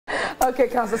Okay,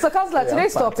 Councillor. So, Councillor,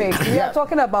 today's topic, we are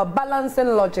talking about balancing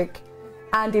logic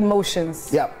and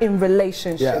emotions in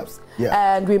relationships.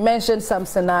 And we mentioned some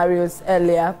scenarios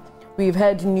earlier. We've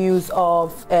heard news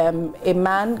of a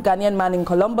man, Ghanaian man in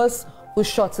Columbus, who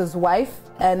shot his wife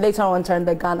and later on turned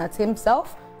the gun at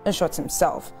himself and shot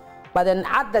himself. But then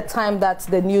at the time that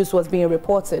the news was being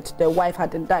reported, the wife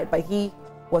hadn't died, but he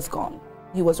was gone.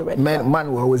 He was already gone.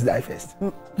 Man will always die first.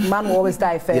 Man will always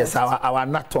die first. Yes, our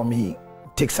anatomy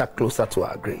takes us closer to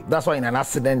our grave. That's why in an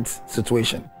accident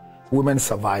situation, women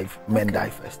survive, men die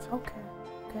first. Okay.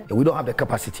 We don't have the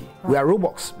capacity. We are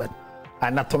robots, but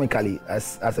anatomically,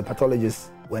 as a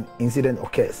pathologist, when incident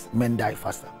occurs, men die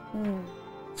faster.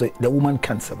 So the woman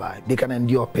can't survive. They can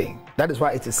endure pain. That is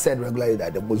why it is said regularly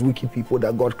that the most wicked people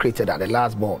that God created are the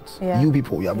last born. You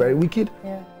people, you are very wicked.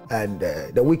 And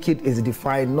the wicked is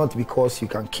defined not because you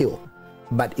can kill,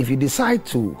 but if you decide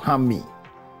to harm me,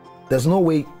 there's no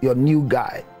way your new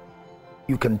guy,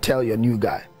 you can tell your new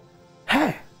guy,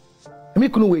 hey,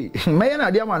 make no way.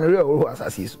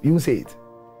 You say it.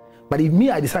 But if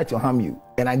me, I decide to harm you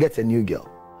and I get a new girl,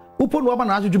 because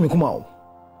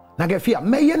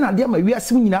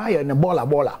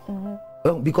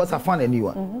I found a new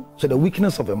one. So the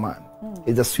weakness of a man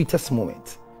is the sweetest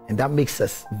moment, and that makes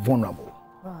us vulnerable.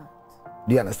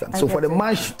 Do you understand? So for the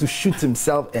man to shoot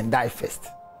himself and die first,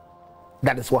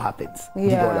 that is what happens. You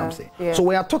know what I'm saying? So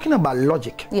we are talking about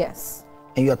logic. Yes.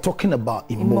 And you are talking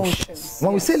about emotions.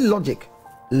 When we say logic,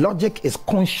 logic is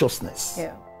consciousness.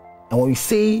 And when we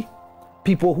say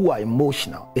people who are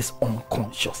emotional, it's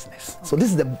unconsciousness. So this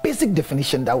is the basic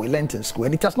definition that we learned in school,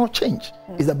 and it has not changed.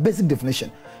 It's a basic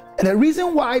definition. And the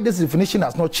reason why this definition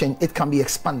has not changed, it can be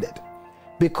expanded.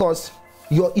 Because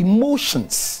your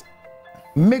emotions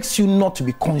makes you not to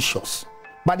be conscious.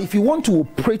 But if you want to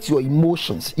operate your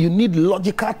emotions, you need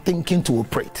logical thinking to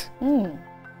operate.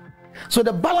 So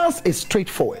the balance is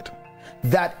straightforward.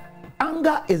 That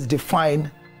anger is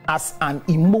defined as an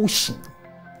emotion,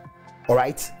 all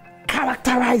right,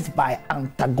 characterized by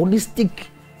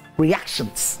antagonistic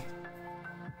reactions.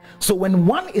 So when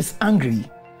one is angry,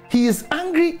 he is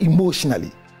angry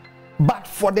emotionally. But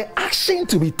for the action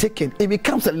to be taken, it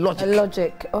becomes a logic. A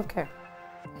logic, okay.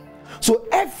 So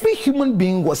every human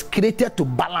being was created to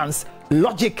balance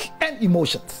logic and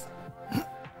emotions.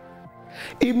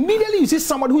 Immediately you see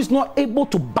someone who is not able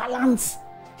to balance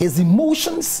his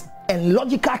emotions and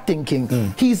logical thinking,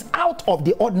 he's out of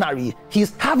the ordinary.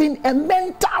 He's having a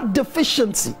mental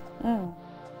deficiency.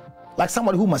 Like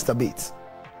somebody who masturbates.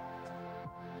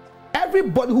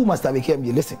 Everybody who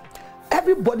masturbates, listen,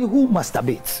 everybody who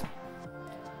masturbates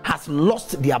has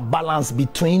lost their balance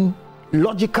between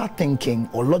logical thinking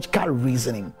or logical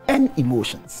reasoning and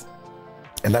emotions.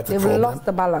 And that's a problem. They've lost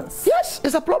the balance. Yes,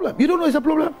 it's a problem. You don't know it's a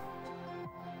problem?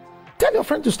 Tell your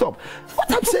friend to stop. What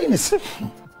I'm saying is,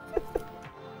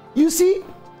 you see,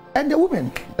 and the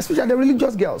women, especially the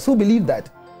religious girls who believe that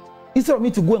instead of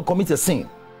me to go and commit a sin,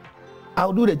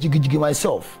 I'll do the jiggy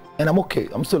myself and I'm okay.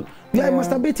 I'm still, you are a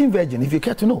masturbating virgin if you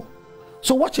care to know.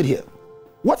 So watch it here.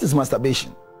 What is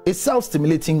masturbation? It's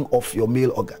self-stimulating of your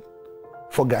male organ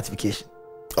for gratification.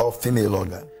 Or female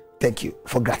organ. Thank you.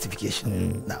 For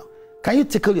gratification. Now, can you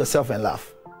tickle yourself and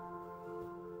laugh?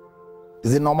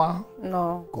 Is it normal?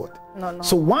 No. Good. No.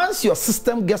 So once your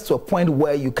system gets to a point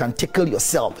where you can tickle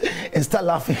yourself and start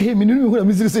laughing, hey, when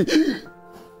you say,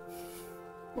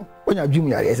 when you're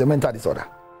dreaming, it's a mental disorder.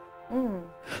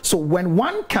 So when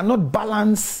one cannot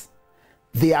balance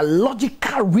their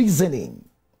logical reasoning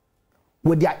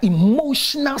with their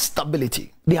emotional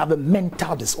stability, they have a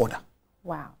mental disorder.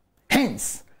 Wow.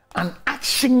 Hence, an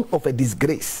action of a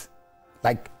disgrace,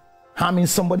 like harming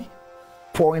somebody,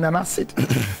 pouring an acid,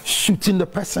 shooting the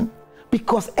person,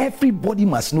 because everybody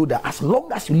must know that as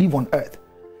long as you live on earth,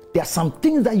 there are some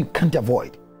things that you can't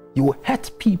avoid. You will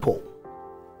hurt people.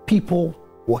 People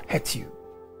will hurt you.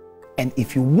 And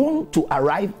if you want to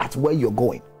arrive at where you're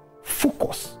going,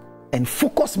 focus. And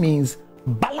focus means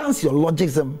balance your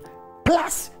logicism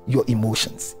plus your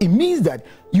emotions. It means that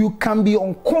you can be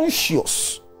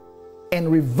unconscious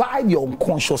and revive your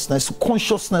unconsciousness to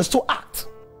consciousness to act.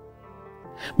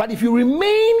 But if you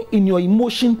remain in your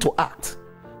emotion to act,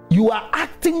 you are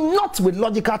acting not with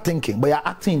logical thinking, but you are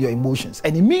acting in your emotions.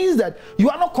 And it means that you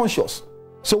are not conscious.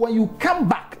 So when you come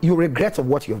back, you regret of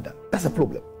what you have done. That's a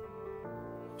problem.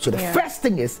 So the first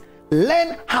thing is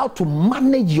learn how to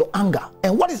manage your anger.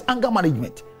 And what is anger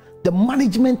management? The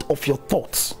management of your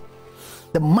thoughts,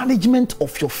 the management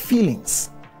of your feelings,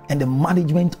 and the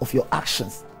management of your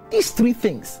actions. These three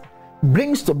things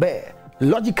brings to bear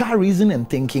logical reason and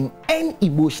thinking and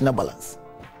emotional balance.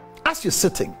 As you're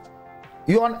sitting,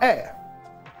 you're on air.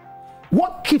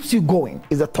 What keeps you going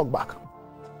is a talk back.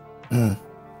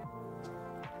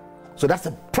 So that's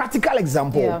a practical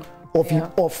example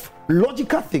of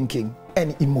logical thinking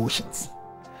and emotions.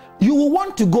 You will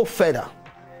want to go further,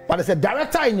 but there's a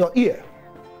director in your ear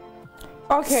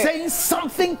saying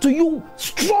something to you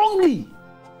strongly.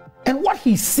 And what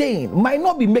he's saying might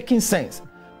not be making sense,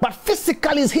 but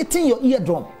physically is hitting your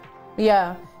eardrum.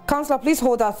 Yeah. Counselor, please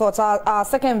hold our thoughts. Our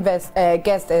second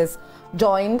guest is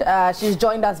joined. She's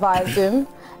joined us via Zoom.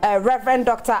 Reverend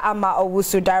Dr. Amma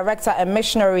Owusu, Director and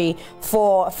Missionary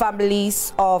for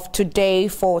Families of Today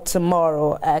for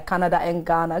Tomorrow, Canada and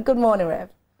Ghana. Good morning, Rev.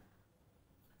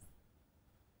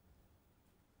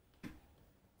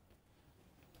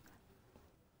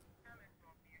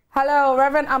 Hello,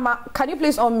 Reverend Amma. Can you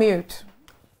please unmute?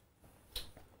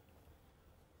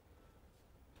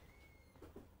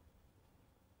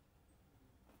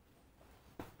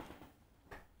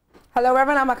 Hello,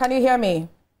 Reverend Amma, can you hear me?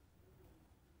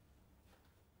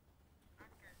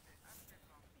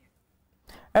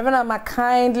 Reverend Amma,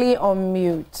 kindly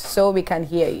unmute so we can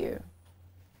hear you.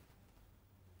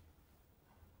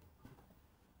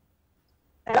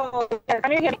 Hello,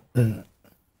 can you hear me?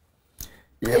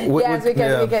 Yes, we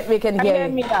can hear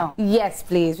you. Me now? Yes,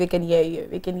 please, we can hear you.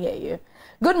 We can hear you.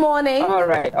 Good morning. All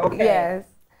right, okay. Yes.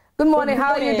 Good morning.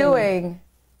 How are you doing?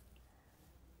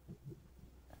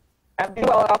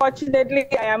 Well, unfortunately,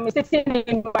 I am sitting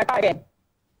in my car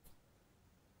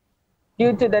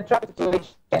due to the traffic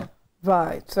situation.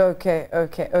 Right. Okay,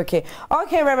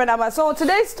 Reverend Amma. So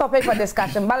today's topic for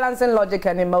discussion, balancing logic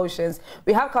and emotions.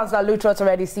 We have Councillor Luttrot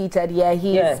already seated here.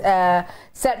 He's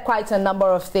said quite a number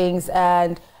of things,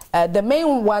 and the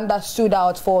main one that stood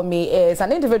out for me is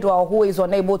an individual who is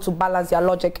unable to balance their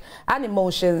logic and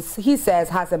emotions, he says,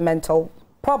 has a mental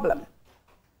problem.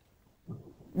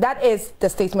 That is the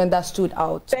statement that stood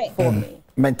out for me.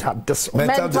 Mental disorder.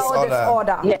 Mental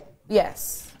disorder. Yeah.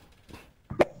 Yes.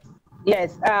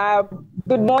 Yes.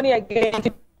 Good morning again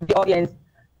to the audience.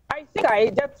 I think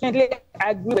I definitely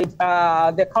agree with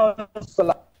the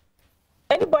councillor.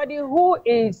 Anybody who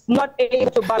is not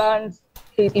able to balance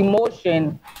his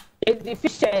emotion is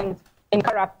deficient in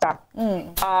character.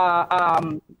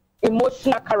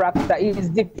 Emotional character is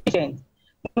deficient.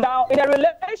 Now, in a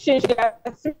relationship, there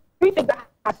are three things that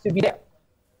has to be there.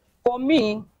 For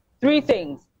me, three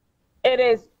things.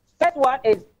 First one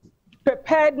is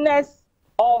preparedness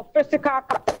of physical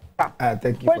character,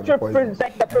 thank you which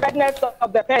represents the preparedness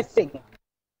of the person.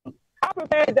 How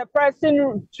prepared is the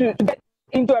person to get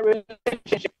into a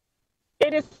relationship?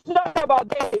 It is not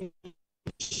about age.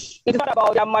 It is not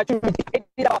about their maturity. It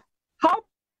is about how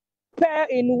prepared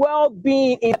in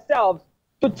well-being itself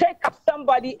to take up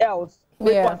somebody else's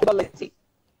responsibility.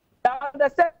 Now, the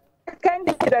second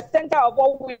is the center of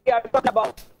what we are talking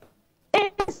about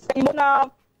is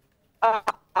emotional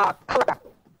character.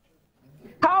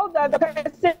 How does the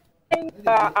person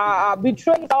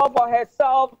betray himself or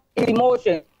herself in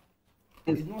emotions?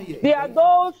 There are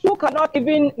those who cannot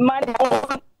even manage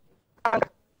anger.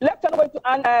 Let alone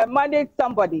to manage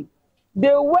somebody.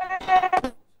 They wear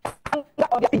anger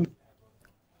on their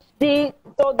teeth.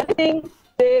 So the thing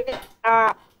they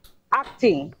are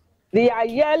acting. They are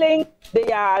yelling,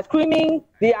 they are screaming,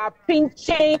 they are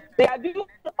pinching, they are doing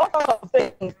all sorts of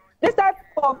things. This type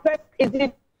of person is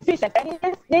deficient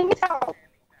and they need help.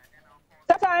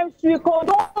 Sometimes we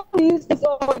condone these things.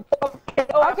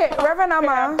 Okay, Reverend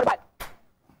Amma.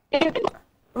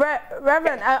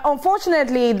 Reverend,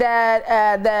 unfortunately,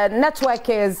 the network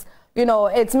is,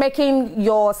 it's making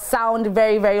your sound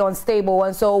very, very unstable,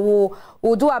 and so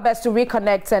we'll do our best to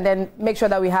reconnect and then make sure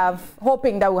that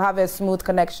hoping that we'll have a smooth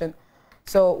connection.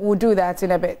 So we'll do that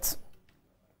in a bit.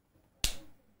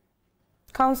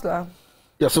 Councillor.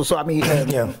 Yeah, so I mean,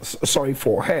 sorry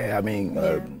for her. I mean,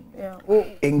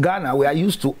 in Ghana, we are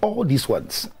used to all these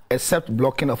words, except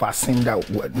blocking of our sender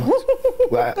word.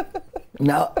 We are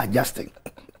now adjusting.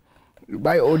 You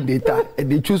buy your own data,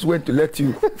 and they choose when to let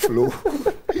you flow.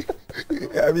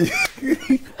 I mean,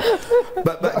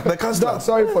 but Councillor,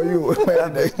 sorry for you.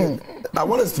 I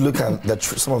want us to look at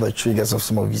some of the triggers of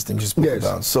some of these things you spoke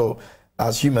about. So,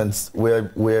 as humans,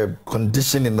 we're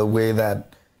conditioned in the way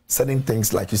that certain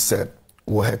things, like you said,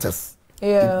 will hurt us,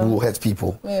 will hurt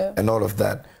people, and all of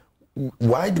that.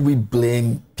 Why do we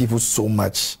blame people so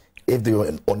much if they are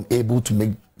unable to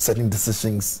make certain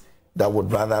decisions that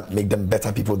would rather make them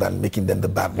better people than making them the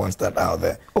bad ones that are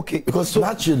there? Okay, because so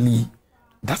naturally,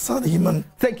 that's how the human.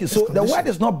 Thank you. So the word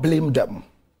is not blame them.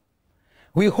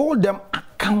 We hold them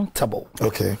accountable.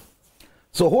 Okay.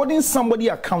 So holding somebody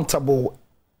accountable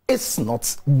is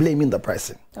not blaming the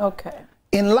person. Okay.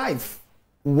 In life,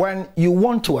 when you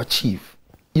want to achieve,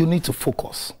 you need to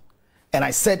focus. And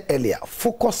I said earlier,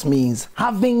 focus means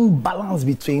having balance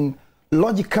between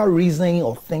logical reasoning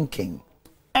or thinking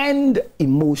and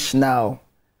emotional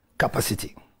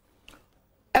capacity.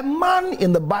 A man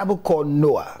in the Bible called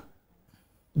Noah,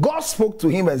 God spoke to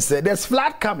him and said, there's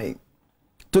flood coming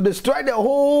to destroy the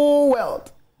whole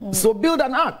world. So build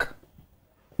an ark.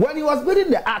 When he was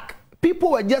building the ark,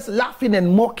 people were just laughing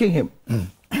and mocking him.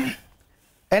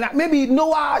 And maybe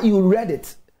Noah, you read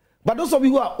it. But those of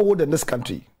you who are old in this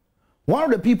country, one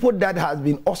of the people that has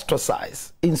been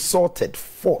ostracized, insulted,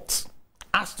 fought,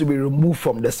 asked to be removed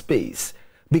from the space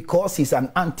because he's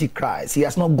an antichrist. He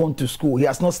has not gone to school. He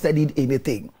has not studied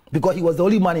anything. Because he was the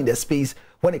only man in the space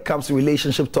when it comes to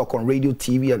relationship talk on radio,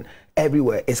 TV, and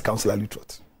everywhere is Counselor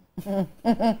Lutrot.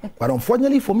 But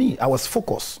unfortunately for me, I was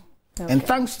focused. Okay. And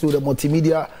thanks to the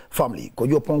multimedia family,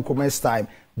 Kojo Commerce Time,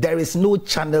 there is no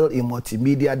channel in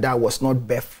multimedia that was not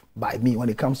birthed by me when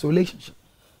it comes to relationship.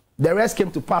 The rest came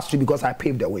to pass through because I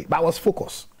paved the way, but I was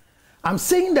focused. I'm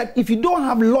saying that if you don't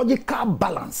have logical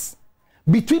balance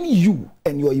between you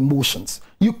and your emotions,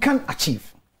 you can't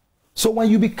achieve. So when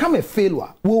you become a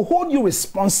failure, we'll hold you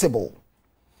responsible.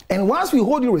 And once we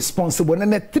hold you responsible, and then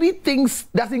the three things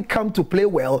doesn't come to play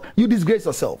well, you disgrace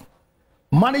yourself.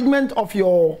 Management of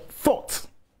your thoughts,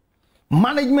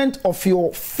 management of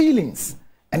your feelings,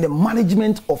 and the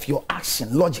management of your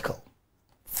action, logical.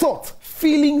 Thought,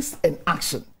 feelings, and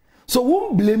action. So we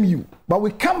won't blame you, but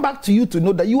we come back to you to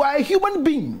know that you are a human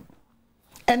being.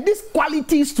 And these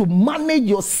qualities to manage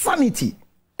your sanity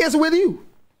is with you.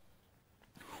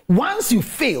 Once you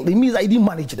fail, it means that you didn't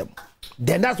manage them.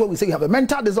 Then that's what we say you have a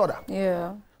mental disorder.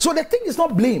 Yeah. So the thing is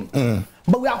not blame,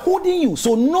 but we are holding you.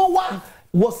 So Noah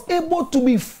was able to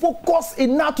be focused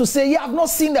enough to say, yeah, I've not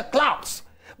seen the clouds,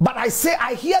 but I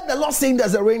hear the Lord saying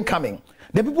there's a rain coming.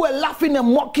 The people were laughing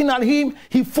and mocking at him.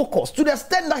 He focused to the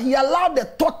extent that he allowed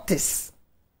the tortoise,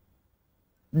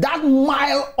 that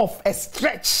mile of a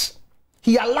stretch,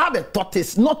 he allowed the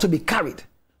tortoise not to be carried,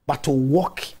 but to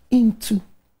walk into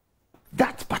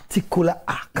that particular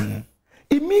ark.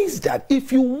 It means that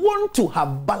if you want to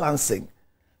have balancing,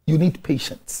 you need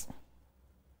patience.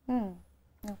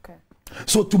 Okay.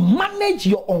 So to manage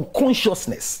your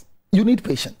unconsciousness, you need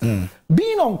patience.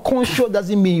 Being unconscious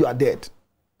doesn't mean you are dead.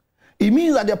 It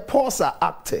means that the pulse are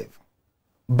active,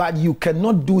 but you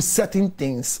cannot do certain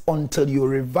things until you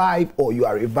revive or you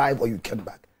are revived or you come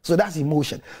back. So that's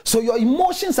emotion. So your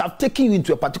emotions have taken you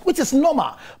into a particular, which is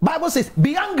normal. Bible says,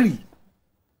 be angry,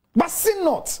 but sin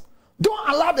not. Don't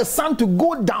allow the sun to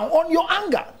go down on your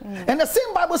anger. And the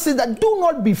same Bible says that do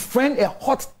not befriend a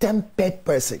hot-tempered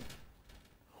person.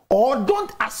 Or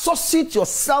don't associate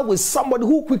yourself with somebody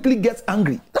who quickly gets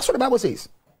angry. That's what the Bible says.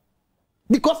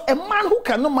 Because a man who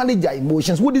cannot manage their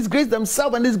emotions will disgrace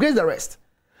themselves and disgrace the rest.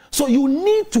 So you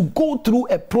need to go through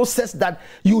a process that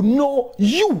you know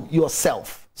you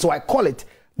yourself. So I call it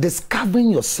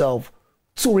discovering yourself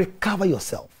to recover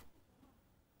yourself.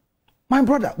 My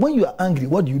brother, when you are angry,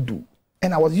 what do?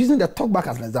 And I was using the talkback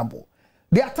as an example.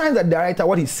 There are times that the director,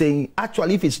 what he's saying,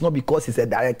 actually, if it's not because he's a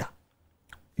director,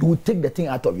 you will take the thing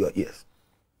out of your ears.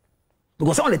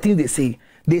 Because some of the things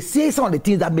they say some of the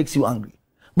things that makes you angry.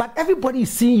 But everybody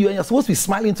is seeing you and you're supposed to be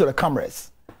smiling to the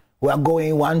cameras. We are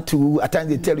going 1, 2. At times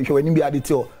they tell you, when you be at it,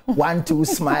 1, 2,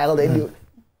 smile.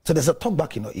 So there's a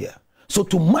talkback in your ear. So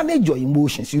to manage your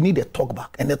emotions, you need a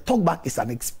talkback. And the talkback is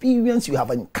an experience you have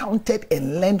encountered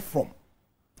and learned from.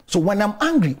 So when I'm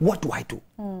angry, what do?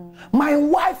 My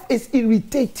wife is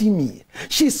irritating me.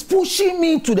 She's pushing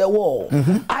me to the wall.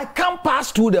 I can't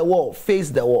pass through the wall, face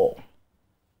the wall.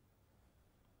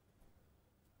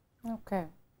 Okay.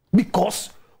 Because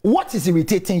what is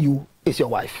irritating you is your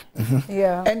wife.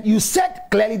 Yeah. And you said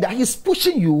clearly that he's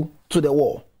pushing you to the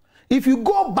wall. If you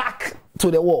go back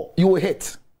to the wall, you will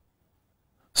hit.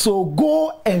 So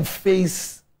go and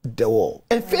face the wall.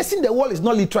 And facing the wall is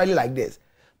not literally like this.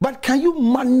 But can you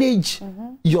manage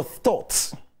your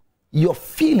thoughts, your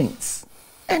feelings,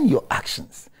 and your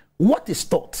actions? What is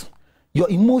thought? Your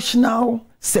emotional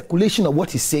circulation of what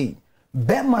he's saying.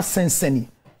 Bema senseni.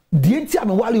 Dienti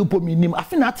ame wale upo minim.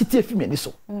 Afina atite fi me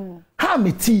so. Ha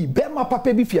me ti bema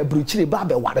papa bi fi abruchire ba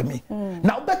be ware me.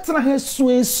 Now better he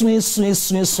swing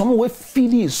some we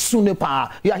feel soon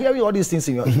pa. You are hearing all these things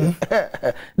in your ear.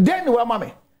 Then we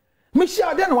mama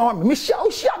Michelle, then one Michelle,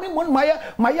 me mon my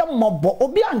mobo,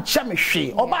 obi and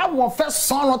chemistry, oba one first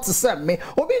son not to send me,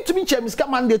 obi to me chemical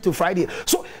Monday to Friday.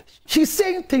 So she's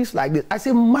saying things like this. I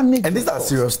say manage. And these are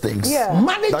serious things. Yeah.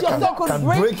 Manage your thoughts. Could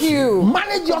break you.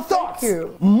 Manage your thoughts.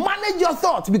 Manage your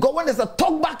thoughts. Because when there's a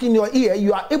talk back in your ear,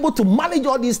 you are able to manage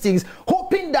all these things. Hope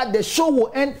hoping that the show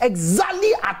will end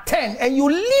exactly at 10 and you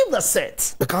leave the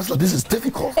set. The counselor, this is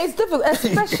difficult. It's difficult,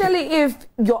 especially if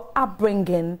your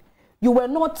upbringing, you were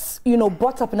not, you know,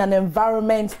 brought up in an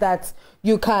environment that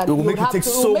you can. It will make you take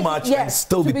so much and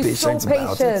still be patient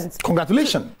about it.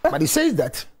 Congratulations. But he says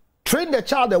that train the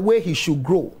child the way he should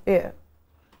grow. Yeah.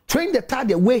 Train the child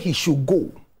the way he should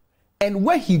go. And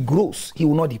when he grows, he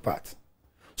will not depart.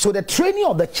 So the training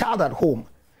of the child at home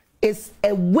is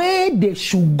a way they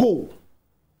should go.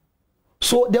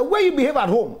 So the way you behave at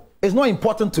home is not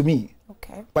important to me.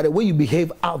 Okay. But the way you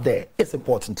behave out there is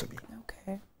important to me.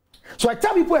 Okay. So I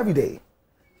tell people every day,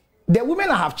 the women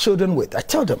I have children with, I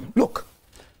tell them, look,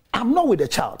 I'm not with the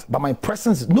child, but my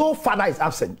presence, no father is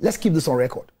absent. Let's keep this on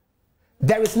record.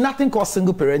 There is nothing called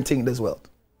single parenting in this world.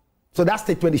 So that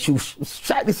statement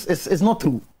is not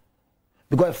true.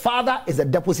 Because a father is a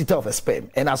depositor of a sperm.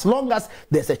 And as long as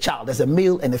there's a child, there's a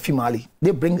male and a female,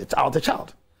 they bring out a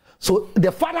child. So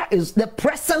the father is, the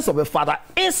presence of a father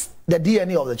is the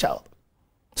DNA of the child.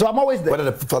 So I'm always there.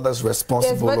 Whether the father's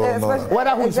responsible or not. Whether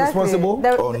who is responsible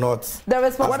or not. The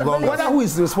responsibility. Whether who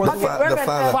is responsible. The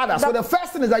father. So the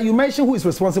first thing is that you mention who is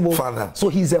responsible. Father. So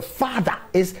he's a father.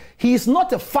 He is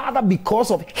not a father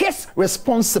because of his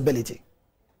responsibility.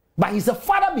 But he's a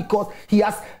father because he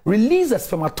has released a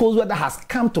spermatozoa that has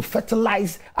come to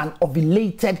fertilize an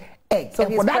ovulated egg. So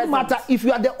and for that matter, if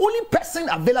you are the only person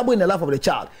available in the life of the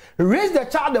child, raise the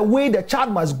child the way the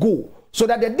child must go, so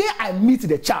that the day I meet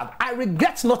the child, I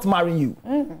regret not marrying you.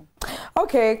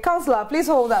 Okay, counselor, please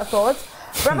hold that thought.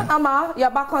 Reverend Amma,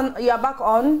 you're back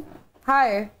on.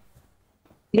 Hi.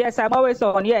 Yes, I'm always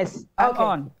on. Yes, I'm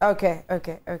on. Okay.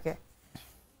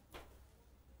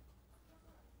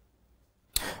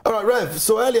 All right, Rev.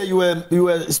 So earlier you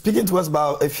were speaking to us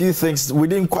about a few things. We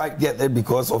didn't quite get there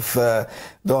because of the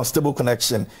unstable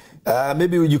connection.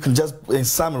 Maybe you can just, in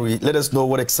summary, let us know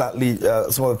what exactly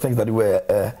some of the things that you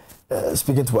were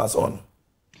speaking to us on.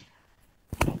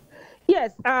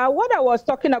 Yes, what I was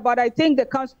talking about, I think the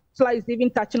counselor is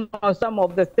even touching on some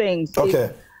of the things.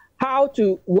 Okay. How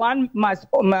one must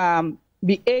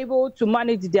be able to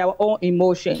manage their own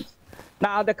emotions.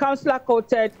 Now, the counselor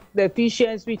quoted the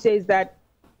Ephesians, which says that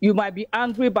you might be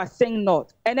angry, but sin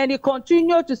not. And then he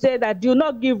continued to say that do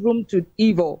not give room to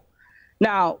evil.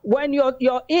 Now, when your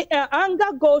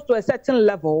anger goes to a certain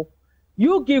level,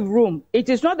 you give room. It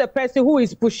is not the person who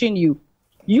is pushing you.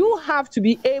 You have to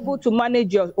be able to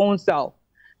manage your own self.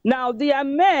 Now, there are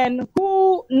men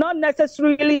who not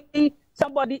necessarily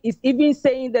somebody is even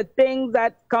saying the things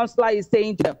that counselor is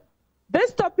saying to them.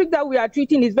 This topic that we are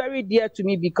treating is very dear to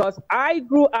me because I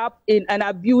grew up in an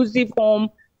abusive home,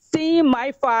 seeing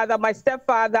my father, my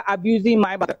stepfather abusing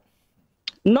my mother.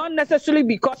 Not necessarily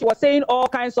because he was saying all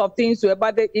kinds of things to her,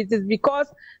 but it is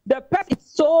because the person is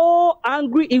so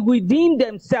angry within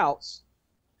themselves.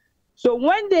 So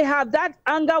when they have that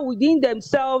anger within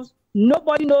themselves,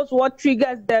 nobody knows what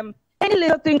triggers them. Any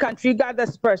little thing can trigger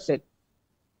this person.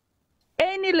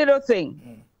 Any little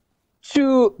thing.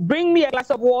 To bring me a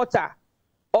glass of water,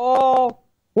 or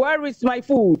where is my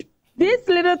food? These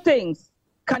little things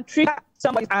can trigger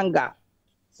somebody's anger.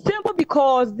 Simple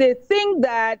because they think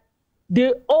that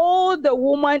they owe the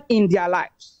woman in their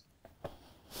lives.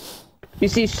 You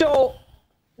see, so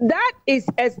that is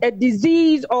as a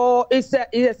disease or it's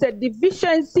a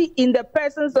deficiency in the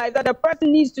person's life that the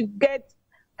person needs to get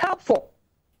help for.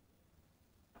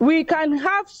 We can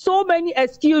have so many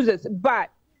excuses,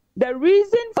 but the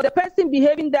reason for the person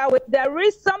behaving that way, there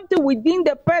is something within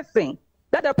the person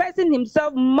that the person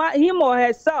himself, him or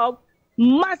herself,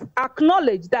 must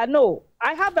acknowledge that, no,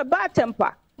 I have a bad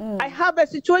temper. I have a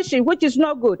situation which is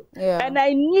not good, and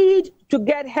I need to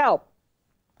get help.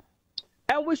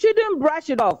 And we shouldn't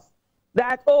brush it off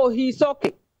that, oh, he's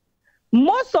okay.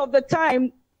 Most of the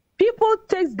time, people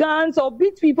take guns or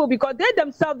beat people because they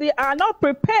themselves, they are not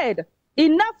prepared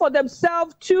enough for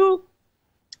themselves to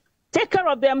take care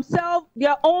of themselves,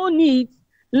 their own needs,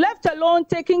 left alone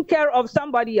taking care of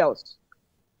somebody else.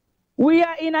 We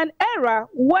are in an era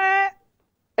where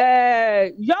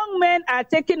young men are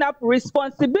taking up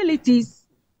responsibilities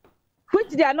which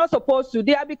they are not supposed to.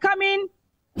 They are becoming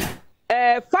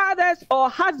fathers or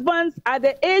husbands at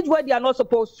the age where they are not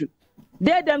supposed to.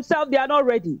 They themselves, they are not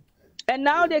ready. And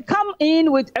now they come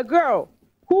in with a girl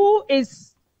who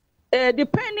is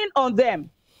depending on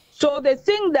them. So they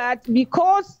think that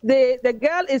because the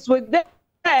girl is with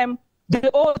them, they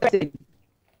owe them.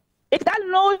 It's that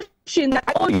notion that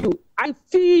I owe you, I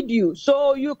feed you,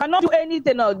 so you cannot do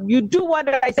anything else. You do what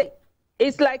I say.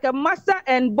 It's like a master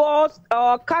and boss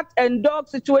or cat and dog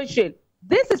situation.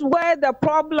 This is where the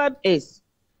problem is.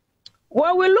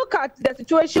 when we look at the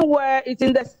situation where it's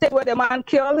in the state where the man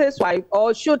killed his wife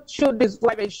or shoot his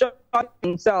wife and shot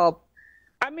himself,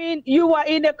 I mean, you are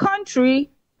in a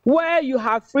country where you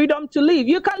have freedom to live.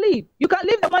 You can leave. You can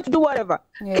leave the man to do whatever.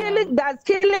 Yeah. Killing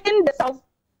the self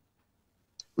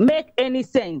make any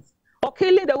sense? Or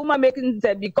killing the woman making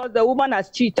sense because the woman has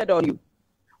cheated on you?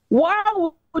 Why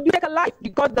would you take a life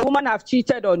because the woman has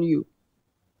cheated on you?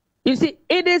 You see,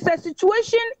 it is a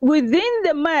situation within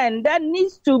the man that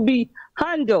needs to be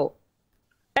handled.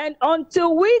 And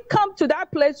until we come to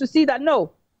that place to see that,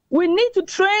 no, we need to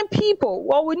train people,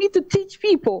 or we need to teach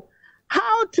people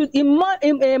how to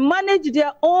manage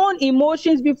their own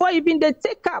emotions before even they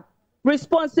take up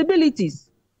responsibilities.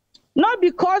 Not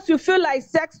because you feel like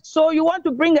sex, so you want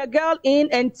to bring a girl in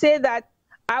and say that,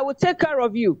 I will take care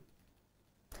of you.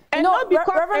 And not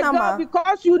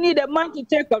because you need a man to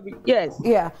take care of you. Yes.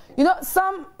 Yeah. You know,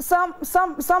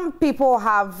 some people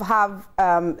have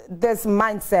this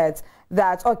mindset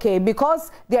that, okay, because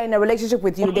they're in a relationship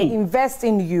with you, they invest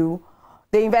in you.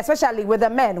 They invest, especially with the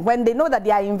men, when they know that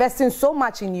they are investing so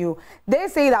much in you, they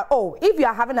say that, oh, if you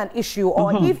are having an issue,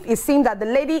 or if it seems that the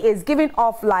lady is giving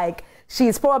off like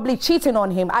she's probably cheating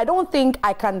on him, I don't think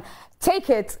I can take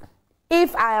it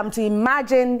if I am to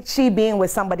imagine she being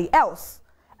with somebody else.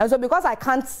 And so because I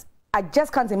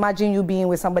just can't imagine you being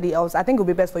with somebody else, I think it would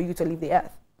be best for you to leave the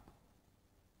earth.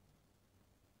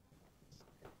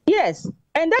 Yes,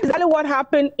 and that's exactly what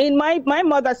happened in my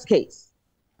mother's case.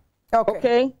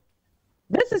 Okay?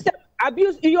 This is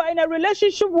abuse. You are in a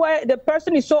relationship where the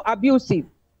person is so abusive.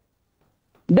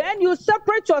 Then you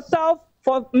separate yourself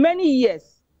for many years.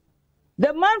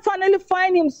 The man finally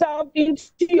finds himself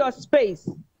into your space.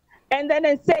 And then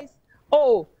it says,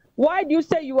 oh, why do you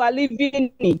say you are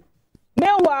leaving me?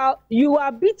 Meanwhile, you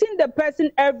are beating the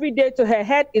person every day till her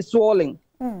head is swelling.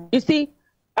 You see,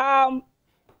 then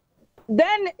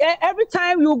every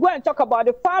time you go and talk about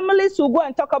the families, who go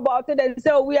and talk about it and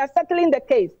say, oh, we are settling the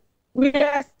case. We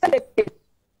are settling the case.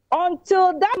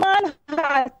 Until that man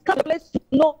has come to a place to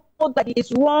know that he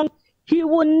is wrong, he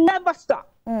will never stop.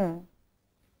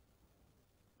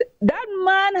 That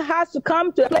man has to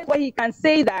come to a place where he can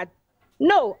say that,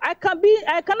 no, I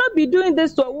cannot be doing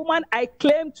this to a woman I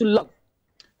claim to love.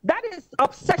 That is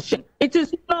obsession. It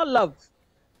is not love.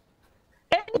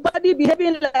 Anybody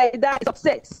behaving like that is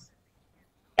obsessed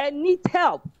and needs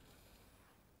help.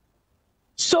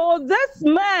 So this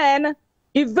man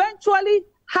eventually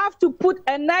have to put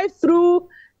a knife through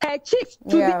her cheeks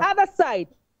to the other side.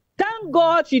 Thank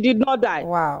God she did not die.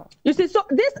 Wow. You see, so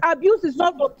this abuse is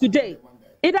not of today.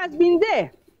 It has been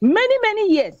there many,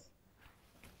 many years.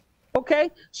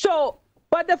 Okay, so,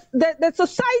 but the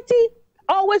society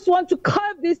always want to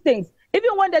curb these things.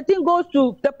 Even when the thing goes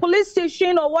to the police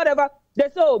station or whatever, they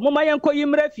say, oh,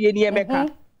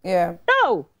 yeah.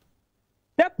 No,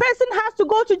 the person has to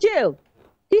go to jail.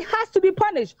 He has to be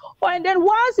punished. And then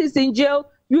once he's in jail,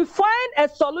 you find a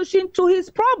solution to his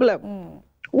problem.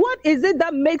 What is it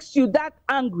that makes you that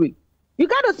angry? You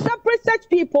got to separate such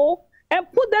people and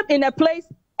put them in a place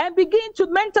and begin to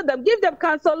mentor them, give them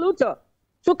counsel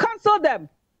to counsel them,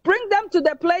 bring them to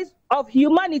the place of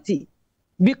humanity,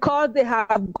 because they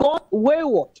have gone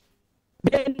wayward.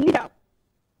 They need help.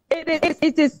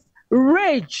 It is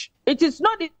rage. It is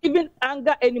not even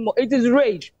anger anymore. It is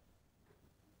rage.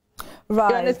 Right.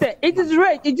 You understand? It is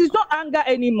rage. It is not anger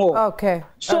anymore. Okay.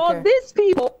 So these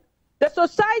people, the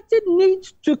society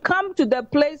needs to come to the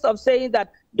place of saying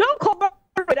that, don't cover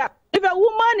it up. If a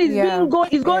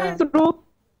woman is going through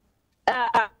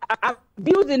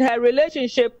abuse in her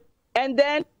relationship, and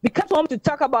then becomes home to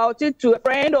talk about it to a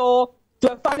friend or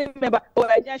to a family member, or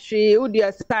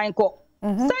sign call.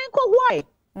 Why?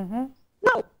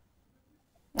 No.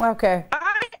 Okay.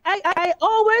 I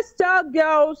always tell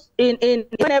girls in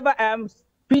whenever I'm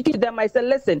speaking to them, I say,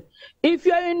 listen, if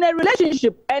you're in a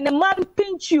relationship and a man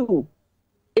pinch you,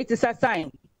 it is a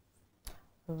sign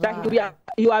that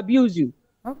he will abuse you.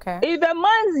 Okay. If a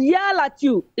man yell at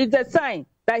you, it's a sign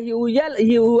that he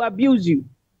will abuse you.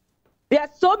 There are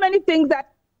so many things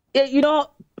that,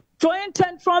 throwing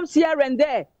tantrums here and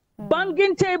there,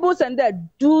 banging tables and there,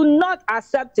 do not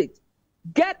accept it.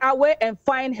 Get away and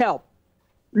find help.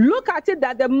 Look at it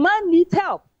that the man needs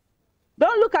help.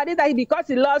 Don't look at it that because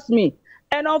he loves me.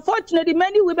 And unfortunately,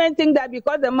 many women think that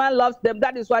because the man loves them,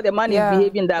 that is why the man is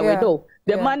behaving that way. No,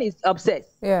 the man is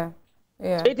obsessed.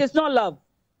 It is not love.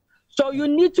 So you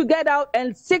need to get out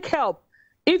and seek help.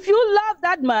 If you love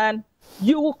that man,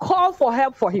 you will call for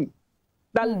help for him.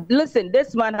 That listen,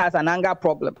 this man has an anger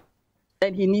problem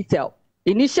and he needs help.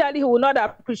 Initially, he will not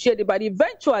appreciate it, but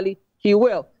eventually he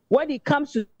will. When he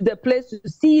comes to the place to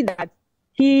see that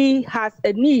he has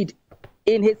a need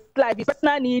in his life, his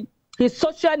personal need, his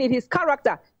social need, his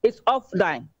character is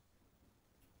offline.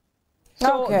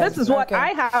 So this is what I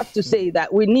have to say,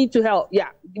 that we need to help. Yeah,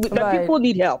 the people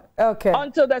need help. Okay.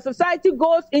 Until the society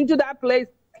goes into that place,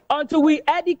 until we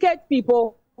educate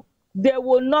people, they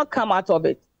will not come out of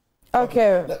it.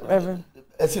 Okay, Reverend.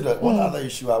 One other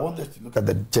issue, I wanted to look at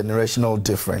the generational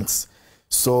difference.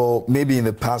 So maybe in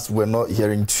the past, we're not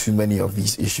hearing too many of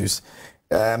these issues.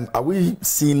 Are we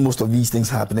seeing most of these things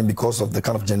happening because of the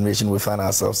kind of generation we find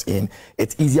ourselves in?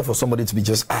 It's easier for somebody to be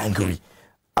just angry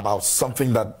about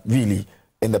something that really,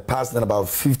 in the past, than about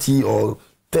 50 or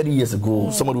 30 years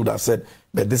ago, somebody would have said,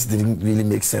 but this didn't really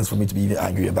make sense for me to be even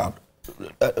angry about.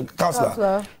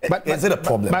 Counselor, but is it a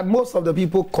problem? But most of the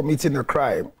people committing a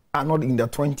crime are not in their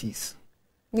 20s.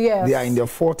 Yes. They are in their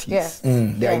 40s. Yes.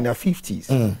 They are in their 50s.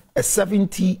 A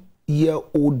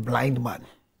 70-year-old blind man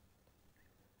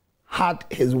had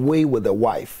his way with a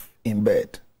wife in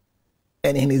bed.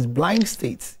 And in his blind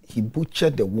state, he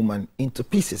butchered the woman into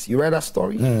pieces. You read that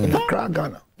story? In Accra,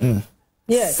 Ghana.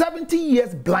 Yes. 70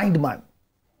 years blind man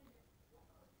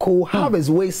could have his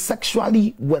way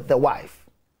sexually with the wife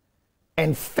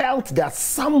and felt that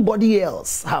somebody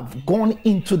else have gone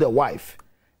into the wife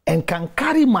and can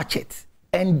carry machete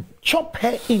and chop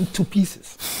her into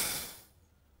pieces.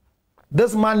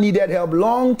 This man needed help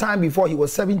long time before he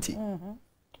was 70.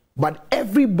 But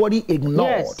everybody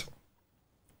ignored. Yes.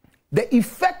 The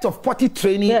effect of potty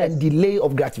training and delay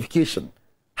of gratification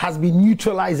has been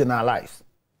neutralized in our lives.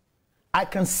 I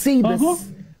can say this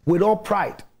with all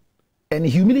pride and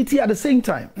humility at the same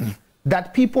time,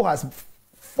 that people has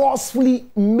forcefully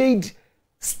made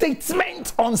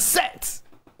statements on set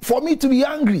for me to be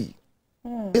angry.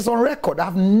 It's on record.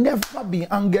 I've never been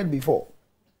angered before.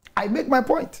 I make my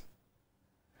point.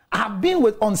 I have been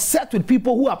on set with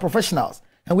people who are professionals,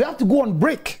 and we have to go on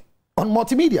break on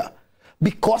multimedia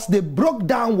because they broke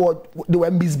down what they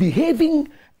were misbehaving,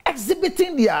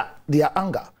 exhibiting their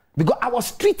anger. Because I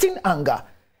was treating anger,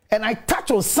 and I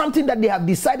touched on something that they have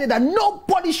decided that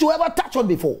nobody should ever touch on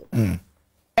before.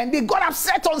 And they got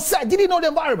upset on set, didn't know the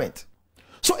environment.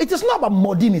 So it is not about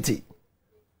modernity.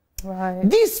 Right.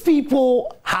 These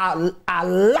people are a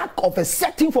lack of a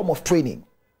certain form of training.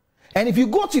 And if you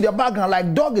go to their background,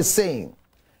 like Doug is saying,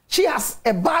 she has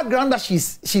a background that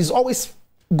she's always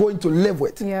going to live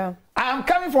with. Yeah. I am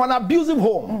coming from an abusive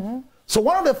home. So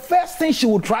one of the first things she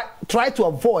would try to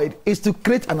avoid is to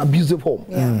create an abusive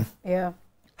home. Yeah.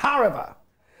 However,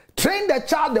 train the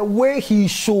child the way he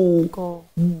should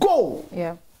go.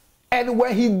 Yeah. And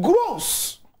when he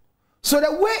grows, so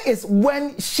the way is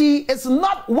when she is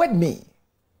not with me,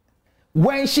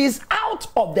 when she's out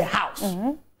of the house.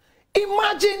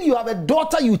 Imagine you have a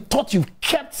daughter you thought you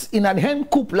kept in a hen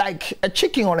coop like a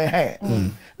chicken on a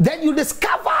hen. Then you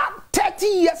discover 30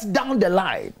 years down the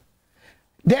line,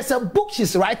 there's a book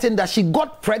she's writing that she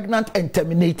got pregnant and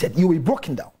terminated. You will be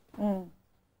broken down.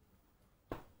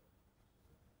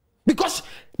 Because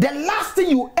the last thing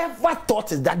you ever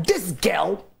thought is that this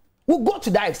girl will go to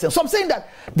that extent. So I'm saying that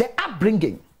the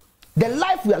upbringing, the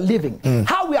life we are living,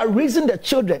 how we are raising the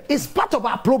children is part of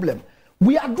our problem.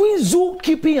 We are doing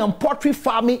zookeeping and poultry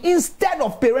farming instead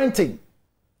of parenting.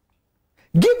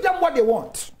 Give them what they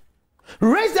want.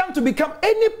 Raise them to become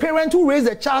any parent who raise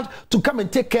a child to come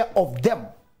and take care of them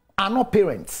are not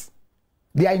parents.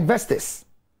 They are investors.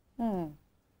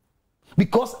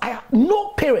 Because no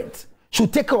parent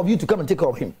should take care of you to come and take care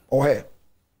of him or her.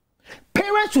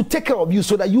 Parents should take care of you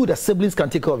so that you, the siblings, can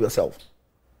take care of yourself.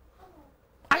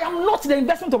 I am not the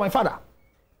investment of my father.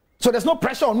 So there's no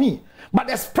pressure on me. But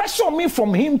there's pressure on me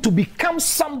from him to become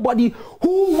somebody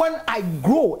who, when I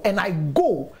grow and I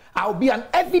go, I'll be an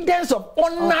evidence of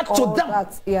honor to them.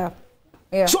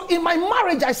 Yeah. So in my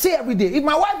marriage, I say every day, if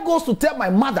my wife goes to tell my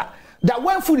mother that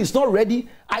when food is not ready,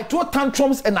 I throw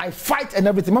tantrums and I fight and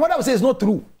everything, my mother will say it's not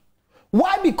true.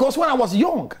 Why? Because when I was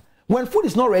young, when food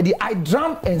is not ready, I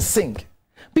drum and sing.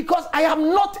 Because I am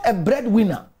not a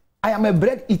breadwinner. I am a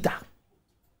bread eater.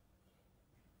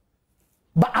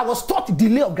 But I was taught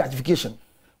delay of gratification.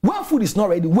 When food is not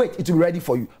ready, wait, it will be ready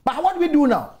for you. But what do we do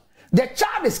now? The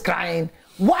child is crying.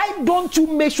 Why don't you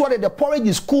make sure that the porridge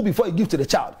is cool before you give to the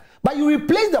child? But you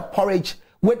replace the porridge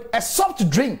with a soft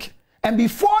drink. And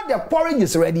before the porridge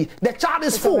is ready, the child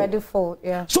is full. Already full,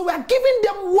 yeah. So we are giving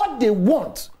them what they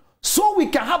want so we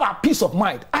can have our peace of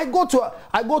mind. I go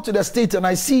to the States and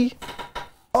I see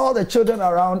all the children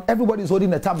around, everybody is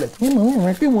holding a tablet.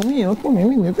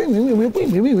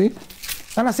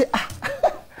 And I say,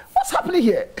 what's happening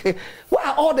here? Why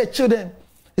are all the children?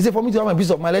 He said, for me to have my peace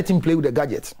of mind, let him play with the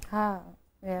gadget.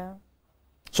 Yeah.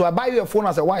 So I buy you a phone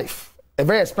as a wife, a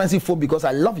very expensive phone because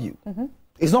I love you.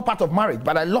 It's not part of marriage,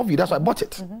 but I love you. That's why I bought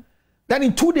it. Then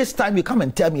in 2 days' time, you come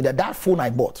and tell me that that phone I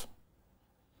bought,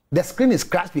 the screen is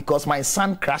crashed because my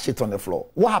son crashed it on the floor.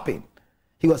 What happened?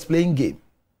 He was playing game.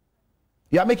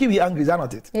 You are making me angry, is that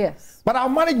not it? Yes. But I'll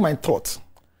manage my thoughts.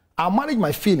 I'll manage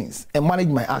my feelings and manage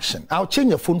my action. I'll change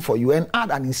the phone for you and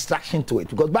add an instruction to it.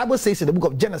 Because the Bible says in the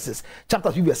book of Genesis,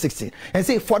 chapter 3, verse 16, and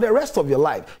say, for the rest of your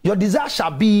life, your desire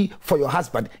shall be for your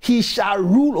husband. He shall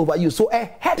rule over you. So a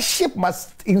headship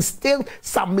must instill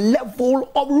some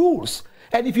level of rules.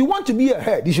 And if you want to be a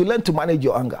head, you should learn to manage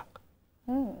your anger.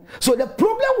 So the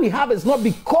problem we have is not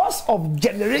because of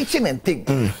generation and thing,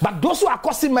 but those who are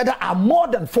causing murder are more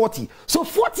than 40. So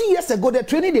 40 years ago, the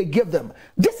training they gave them,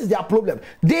 this is their problem.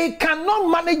 They cannot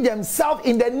manage themselves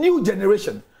in the new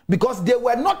generation because they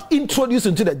were not introduced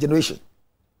into the generation.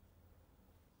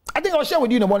 I think I'll share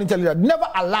with you in the morning, tell you that never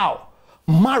allow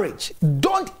marriage.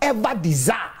 Don't ever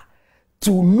desire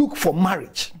to look for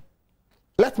marriage.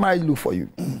 Let marriage look for you.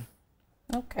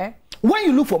 Okay. When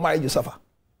you look for marriage, you suffer.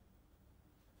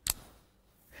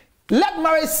 Let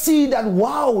marriage see that,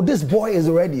 wow, this boy is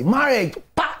ready. Marriage,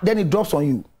 then it drops on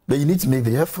you. But you need to make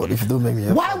the effort. If you don't make the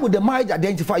effort. Why would the marriage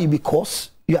identify you?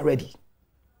 Because you are ready.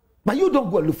 But you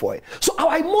don't go and look for it. So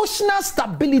our emotional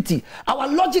stability, our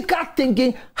logical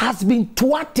thinking has been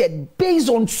thwarted based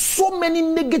on so many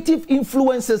negative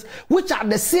influences, which are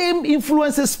the same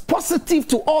influences positive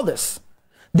to others.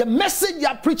 The message you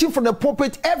are preaching from the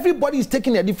pulpit, everybody is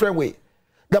taking a different way.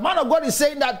 The man of God is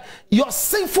saying that your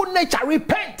sinful nature,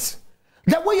 repent.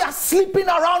 The way you are sleeping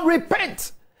around,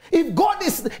 repent. If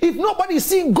nobody is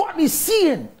seeing, God is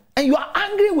seeing, and you are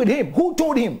angry with him, who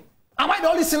told him? Am I the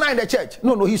only sinner in the church?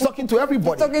 No, he's talking to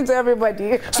everybody. He's talking to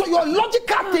everybody. So your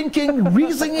logical thinking,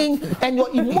 reasoning, and your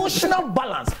emotional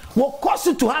balance will cause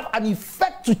you to have an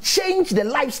effect to change the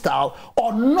lifestyle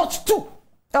or not to.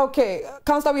 Okay,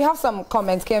 Counselor, we have some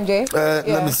comments, KMJ.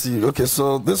 Let me see. Okay,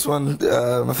 so this one,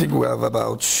 I think we have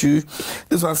about 2.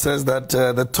 This one says that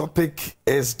the topic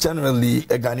is generally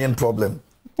a Ghanaian problem.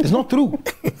 It's not true.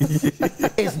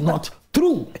 It's not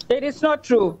true. It is not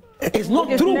true. It's not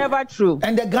true. It's never true.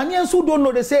 And the Ghanaians who don't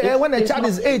know, they say, when a child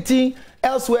is 18,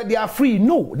 elsewhere they are free.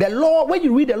 No, the law, when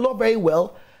you read the law very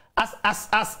well, as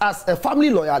a family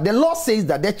lawyer, the law says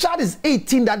that the child is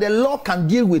 18, that the law can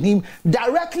deal with him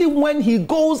directly when he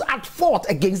goes at fault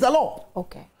against the law.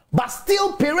 Okay. But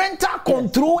still, parental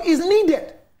control is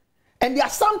needed. And there are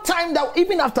some times that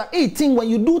even after 18, when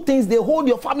you do things, they hold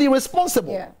your family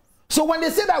responsible. Yeah. So when they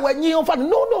say that we're new family,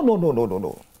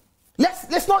 no.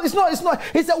 Let's not.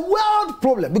 It's a world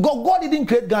problem because God didn't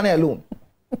create Ghana alone.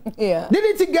 Yeah.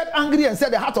 Didn't he get angry and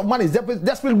said the heart of man is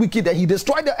desperately wicked and he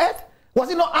destroyed the earth? Was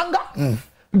it not anger?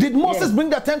 Did Moses bring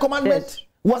the 10 Commandments?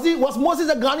 Yes. Was Moses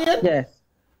a Ghanaian? Yes.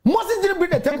 Moses didn't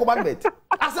bring the 10 Commandments.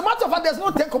 As a matter of fact, there's no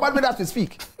 10 Commandments as we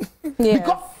speak. Yes.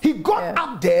 Because he got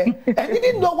up there and he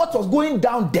didn't know what was going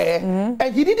down there.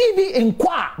 And he didn't even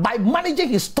inquire by managing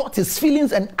his thoughts, his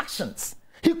feelings, and actions.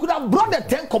 He could have brought the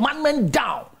 10 Commandments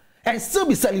down and still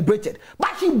be celebrated.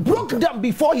 But he broke them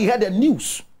before he heard the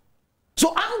news. So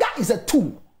anger is a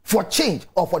tool for change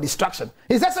or for distraction.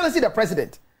 His Excellency the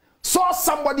President saw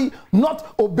somebody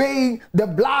not obeying the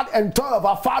blood and toil of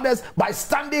our fathers by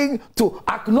standing to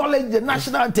acknowledge the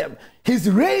national anthem. His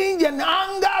rage and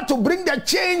anger to bring the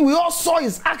change, we all saw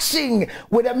his action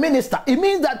with the minister. It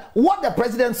means that what the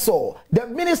president saw, the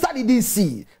minister didn't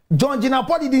see. John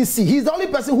Jinapor didn't see. He's the only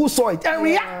person who saw it and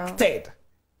reacted.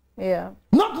 Yeah.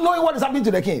 Not knowing what is happening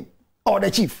to the king or the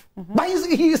chief. But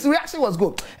his reaction was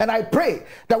good. And I pray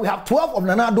that we have 12 of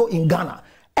Nanado in Ghana.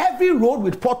 Every road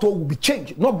with pothole will be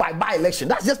changed, not by by-election.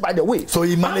 That's just by the way. So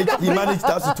he managed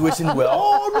that situation well.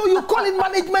 Oh, no, you call it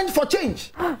management for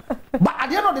change. But at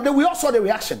the end of the day, we all saw the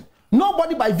reaction.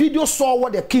 Nobody by video saw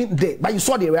what the king did, but you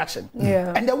saw the reaction.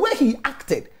 Yeah. And the way he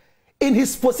acted in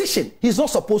his position, he's not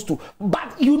supposed to.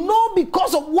 But you know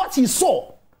because of what he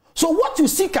saw. So what you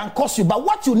see can cost you, but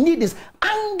what you need is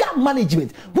anger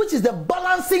management, which is the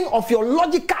balancing of your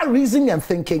logical reasoning and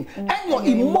thinking and your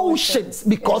emotions,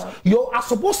 because you are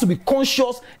supposed to be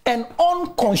conscious and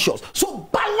unconscious. So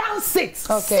balance it.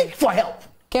 Okay. Seek for help.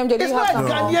 It's not a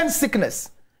Ghanaian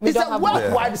sickness. It's a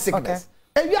worldwide sickness.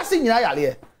 And we are seeing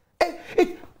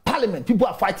in Parliament, people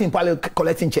are fighting in Parliament,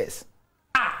 collecting chairs.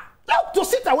 Now to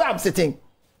sit where I'm sitting.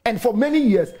 And for many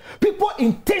years, people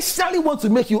intentionally want to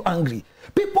make you angry.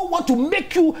 People want to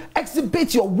make you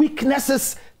exhibit your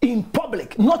weaknesses in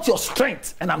public, not your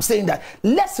strength. And I'm saying that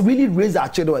let's really raise our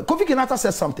children. Kofi Kinata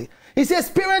says something. He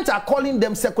says parents are calling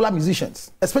them secular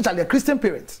musicians, especially the Christian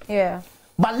parents. Yeah.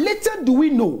 But little do we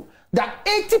know that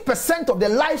 80% of the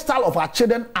lifestyle of our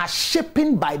children are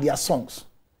shaped by their songs.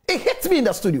 It hits me in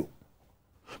the studio.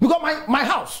 Because my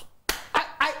house,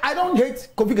 I don't hate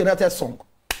Kofi Kenyatta's song,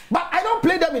 but I don't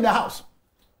play them in the house.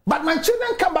 But my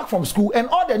children come back from school and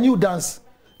all the new dance,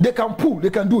 they can pull,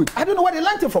 they can do it. I don't know where they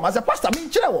learned it from. As a pastor, I'm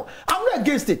not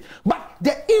against it. But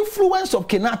the influence of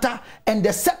Kenyatta and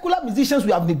the secular musicians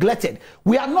we have neglected,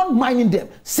 we are not minding them.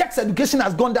 Sex education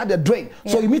has gone down the drain.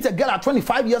 Yeah. So you meet a girl at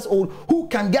 25 years old who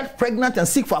can get pregnant and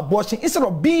seek for abortion. Instead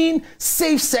of being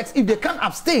safe sex, if they can't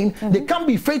abstain, they can't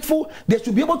be faithful, they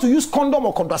should be able to use condom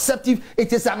or contraceptive.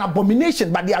 It is an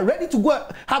abomination, but they are ready to go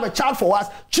have a child for us.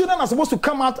 Children are supposed to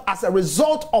come out as a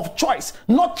result of choice,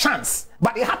 not chance.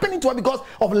 But it happening to us because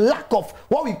of lack of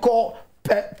what we call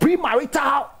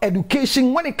premarital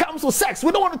education when it comes to sex.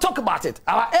 We don't want to talk about it.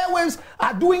 Our airwaves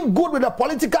are doing good with the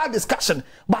political discussion,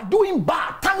 but doing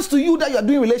bad thanks to you that you are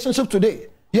doing relationship today.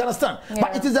 You understand? Yeah.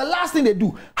 But it is the last thing they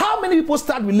do. How many people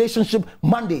start relationship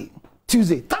Monday,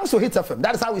 Tuesday? Thanks to Hit FM.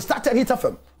 That is how we started Hit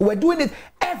FM. We were doing it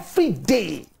every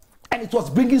day, and it was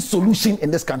bringing solution in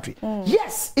this country.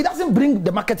 Yes, it doesn't bring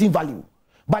the marketing value,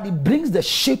 but it brings the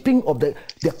shaping of the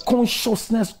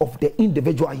consciousness of the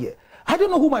individual here. I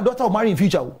don't know who my daughter will marry in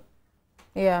future.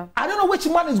 Yeah. I don't know which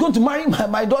man is going to marry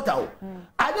my daughter.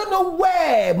 I don't know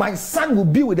where my son will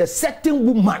be with a certain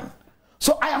woman.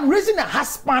 So I am raising a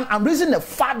husband, I'm raising a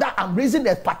father, I'm raising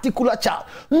a particular child.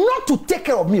 Not to take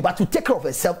care of me, but to take care of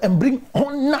herself and bring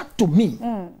honor to me.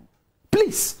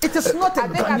 Please, it is not a I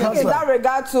think in that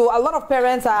regard too, a lot of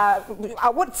parents are, I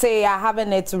would say, are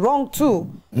having it wrong too.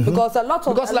 Because a lot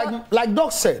of... Because like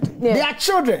Doc said, they are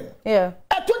children. Yeah.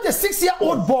 A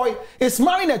 26-year-old boy is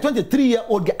marrying a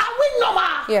 23-year-old girl. Are we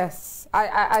normal? Yes.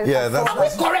 Are we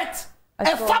correct?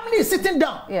 A family is sitting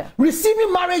down,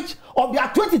 receiving marriage of their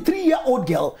 23-year-old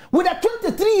girl with a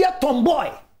 23-year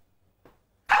tomboy.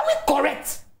 Are we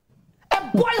correct? A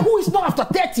boy who is not after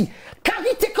 30, can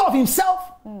he take care of himself?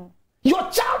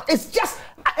 Your child is just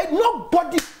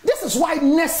nobody. This is why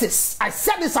nurses, I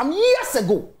said this some years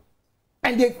ago,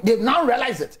 and they've now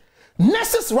realized it.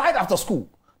 Nurses right after school,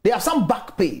 they have some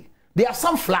back pay, they have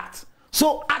some flat.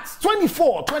 So at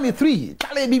 24, 23,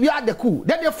 then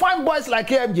they find boys like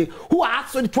AMJ who are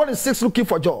actually 26 looking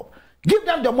for a job. Give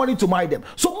them the money to marry them.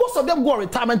 So most of them go on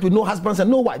retirement with no husbands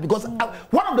and no wife, because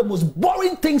one of the most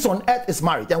boring things on earth is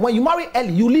marriage. And when you marry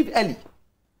early, you leave early.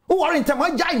 Who are in time?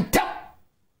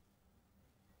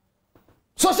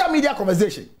 Social media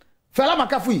conversation. Fela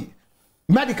Makafui,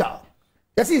 medical.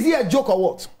 You see, is he a joke or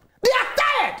what? They are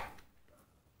tired.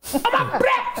 I'm a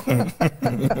breath. I'm a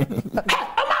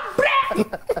breath.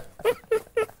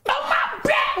 I'm a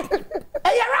breath.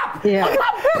 Hey, you're up. Yeah.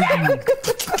 I'm a breath.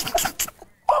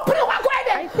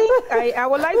 I think I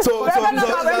would like to...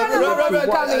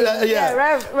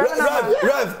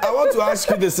 Rev, I want to ask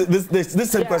you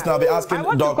this same question I'll be asking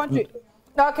Doc.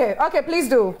 Okay, please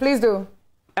do.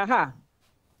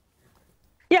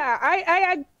 Yeah,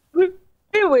 I agree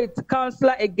with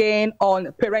Counselor again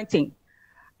on parenting.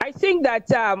 I think that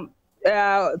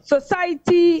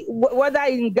society, whether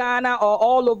in Ghana or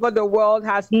all over the world,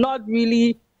 has not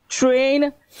really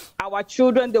trained our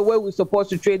children the way we're supposed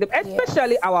to train them,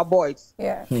 especially our boys.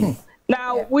 Yeah.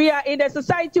 Now, we are in a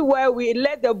society where we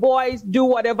let the boys do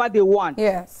whatever they want.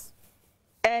 Yes.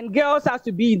 And girls have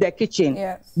to be in the kitchen.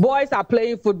 Yes. Boys are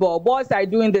playing football. Boys are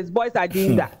doing this. Boys are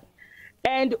doing that.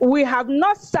 And we have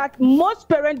not sat, most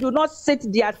parents do not sit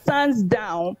their sons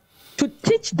down to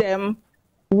teach them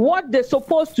what they're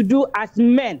supposed to do as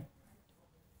men.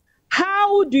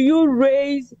 How do you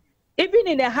raise, even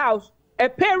in a house, a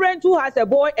parent who has a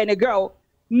boy and a girl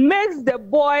makes the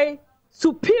boy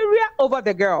superior over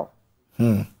the girl.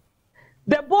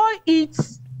 The boy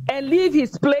eats and leave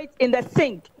his plate in the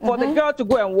sink for the girl to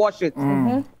go and wash it.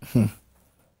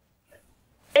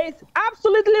 It's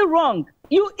absolutely wrong.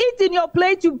 You eat in your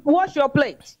plate, you wash your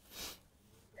plate.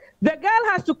 The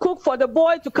girl has to cook for the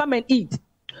boy to come and eat.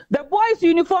 The boy's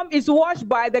uniform is washed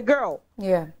by the girl.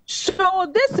 Yeah.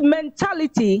 So this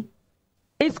mentality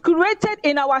is created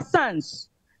in our sons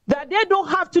that they don't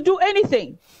have to do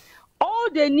anything. All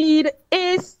they need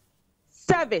is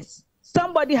service.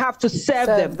 Somebody have to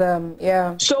serve them.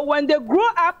 Yeah. So when they grow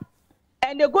up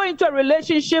and they go into a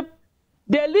relationship,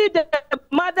 they leave the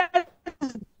mother's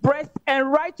breast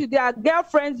and right to their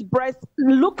girlfriend's breast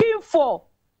looking for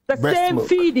the same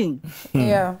feeding.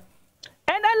 Yeah.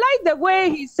 And I like the way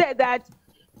he said that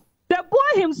the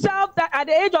boy himself, that at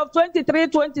the age of 23,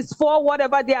 24,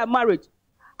 whatever, they are married.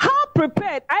 How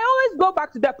prepared? I always go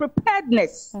back to the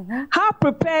preparedness. How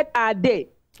prepared are they?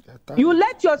 You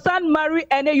let your son marry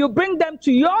and then you bring them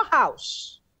to your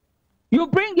house. You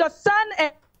bring your son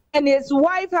and his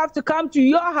wife have to come to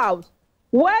your house,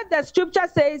 where the scripture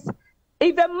says,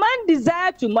 if a man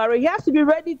desires to marry, he has to be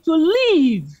ready to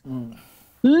leave.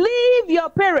 Leave your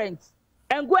parents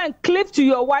and go and cleave to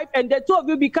your wife, and the two of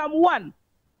you become one.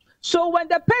 So when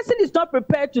the person is not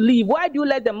prepared to leave, why do you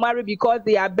let them marry because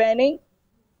they are burning?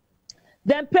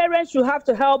 Then parents should have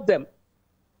to help them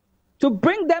to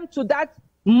bring them to that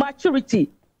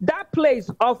maturity, that place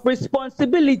of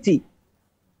responsibility.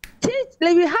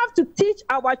 We have to teach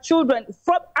our children.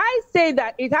 I say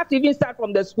that it has to even start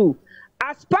from the school.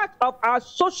 As part of our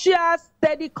social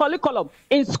study curriculum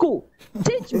in school,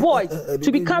 teach boys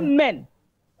to become men.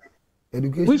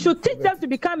 We should teach them to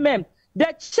become men.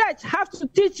 The church has to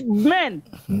teach men,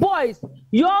 boys,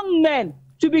 young men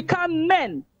to become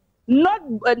men,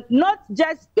 not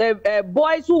just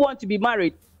boys who want to be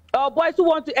married or boys who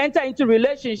want to enter into a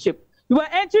relationship. You are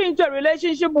entering into a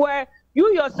relationship where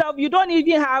you yourself, you don't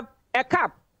even have a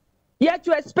cup, yet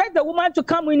you expect the woman to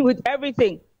come in with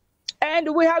everything.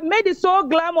 And we have made it so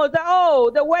glamorous that, oh,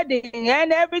 the wedding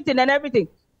and everything and everything.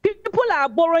 People are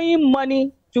borrowing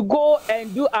money to go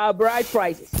and do our bride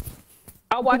prices,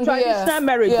 our traditional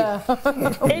marriages. Yeah.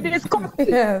 It is costly.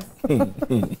 Yes.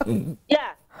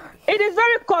 Yeah, it is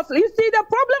very costly. You see, the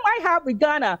problem I have with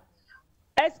Ghana,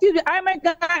 excuse me, I'm a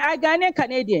Ghanaian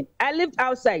Canadian. I lived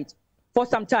outside for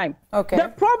some time. Okay. The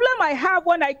problem I have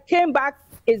when I came back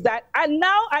is that, and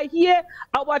now I hear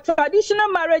our traditional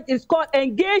marriage is called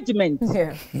engagement.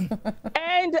 Yeah.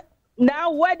 And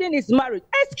now wedding is marriage.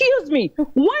 Excuse me,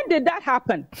 when did that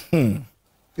happen?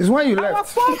 It's when you left. Our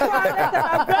forefathers and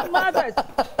our grandmothers,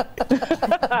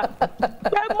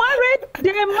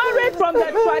 they married from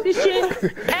the tradition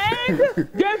and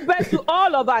gave birth to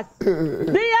all of us.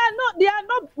 We are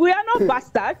not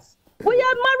bastards. We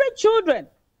are married children.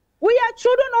 We are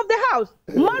children of the house.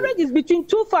 Marriage is between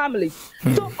two families.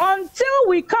 So until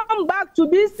we come back to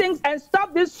these things and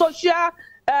stop this social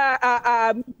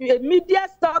media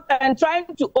stuff and trying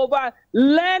to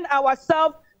overlearn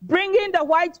ourselves, bringing the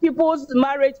white people's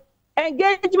marriage,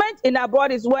 engagement in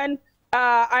abroad is when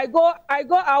I go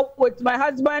out with my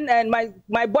husband and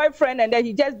my boyfriend, and then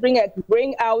he just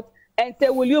bring out and say,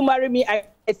 will you marry me? I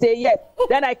say yes.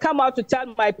 Then I come out to tell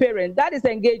my parents. That is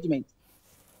engagement.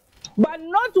 But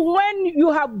not when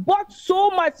you have bought so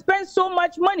much, spent so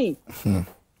much money,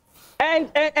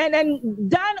 and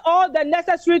done all the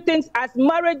necessary things as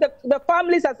married, the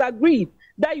families has agreed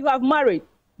that you have married.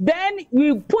 Then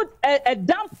we put a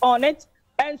dump on it,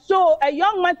 and so a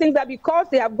young man thinks that because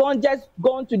they have just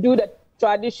gone to do the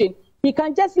tradition, he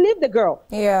can just leave the girl.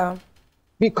 Yeah.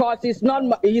 Because he's not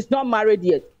married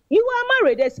yet. You are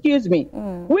married, excuse me.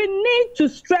 We need to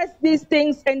stress these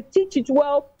things and teach it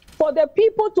well, for the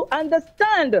people to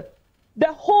understand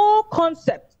the whole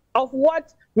concept of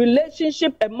what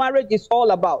relationship and marriage is all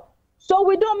about, so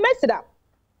we don't mess it up.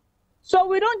 So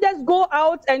we don't just go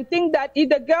out and think that if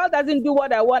the girl doesn't do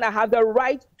what I want, I have the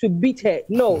right to beat her.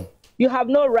 No, you have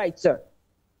no right, sir.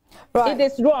 Right. It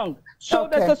is wrong. So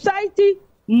the society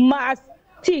must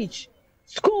teach,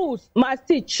 schools must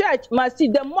teach, church must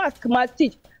teach, the mosque must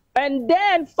teach, and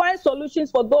then find solutions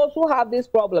for those who have this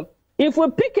problem. If we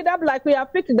pick it up like we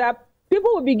have picked it up,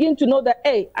 people will begin to know that,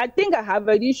 hey, I think I have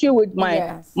an issue with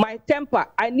my temper.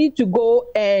 I need to go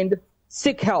and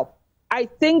seek help. I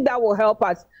think that will help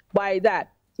us by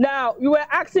that. Now, you were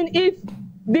asking if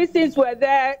these things were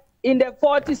there in the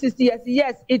 40s, 60s years.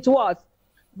 Yes, it was.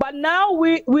 But now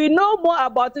we know more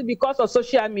about it because of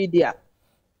social media.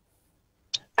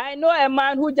 I know a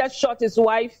man who just shot his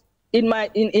wife in my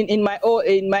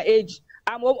age.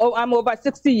 I'm over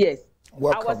 60 years.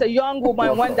 Welcome. I was a young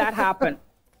woman when that happened.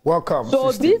 Welcome.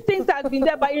 So these things have been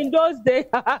there, but in those days,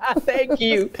 thank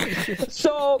you.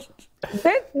 So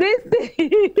this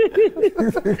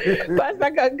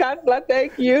Pastor Counselor,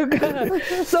 thank you.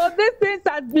 So these things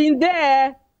has been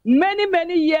there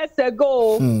many years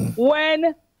ago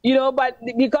when, but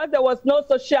because there was no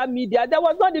social media, there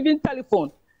was not even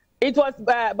telephone. It was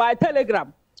by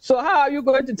telegram. So how are you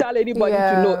going to tell anybody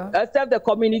to know, except the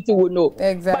community will know?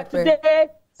 Exactly. But today,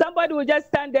 somebody will just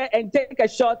stand there and take a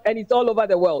shot, and it's all over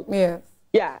the world. Yes.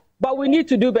 Yeah. But we need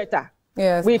to do better.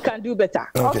 Yes. We can do better.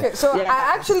 Okay. So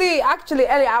I actually,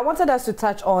 Ellie, I wanted us to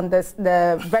touch on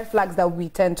the red flags that we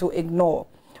tend to ignore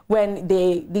when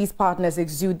these partners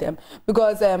exude them.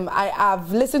 Because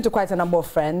I've listened to quite a number of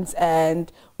friends,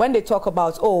 and when they talk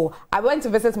about, oh, I went to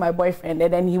visit my boyfriend,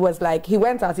 and then he was like, he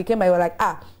went out, he came back, he was like,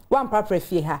 one proper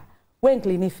fiha, when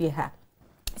clean fiha.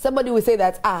 Somebody will say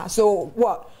that, so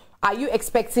what? Are you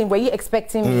expecting, were you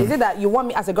expecting me? Is it that you want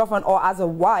me as a girlfriend or as a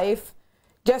wife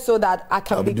just so that I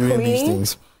can be clean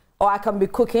or I can be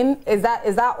cooking? Is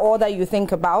that all that you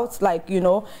think about? Like,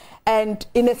 and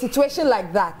in a situation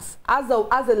like that, as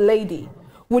a lady,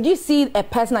 would you see a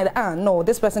person like that? No,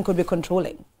 this person could be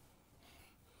controlling.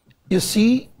 You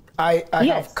see, I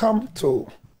have come to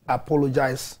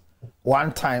apologize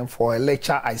one time for a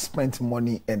lecture I spent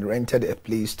money and rented a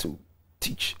place to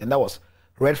teach, and that was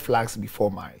red flags before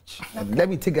marriage. Okay. And let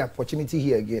me take the opportunity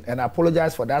here again and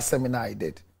apologize for that seminar I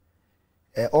did.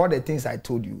 All the things I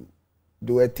told you,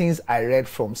 there were things I read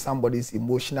from somebody's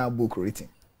emotional book written.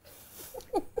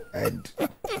 And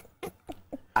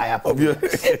I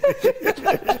apologize.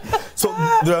 So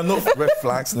there are no red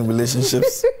flags in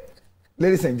relationships?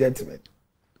 Ladies and gentlemen,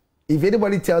 if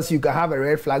anybody tells you can have a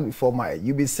red flag before marriage,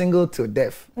 you'll be single till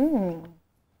death. And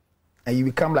you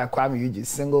become like Kwame Eugene,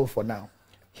 single for now.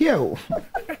 Hear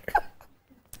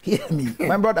me,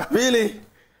 my brother. Really?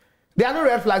 There are no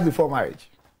red flags before marriage.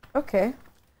 Okay.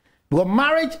 Because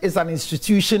marriage is an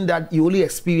institution that you only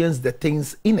experience the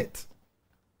things in it.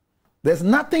 There's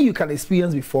nothing you can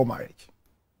experience before marriage.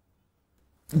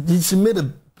 She made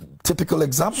a typical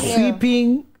example. Yeah.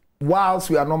 Sweeping whilst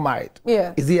we are not married.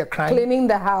 Yeah. Is it a crime? Cleaning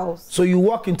the house. So you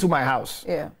walk into my house.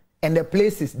 Yeah. And the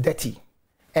place is dirty.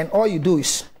 And all you do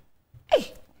is,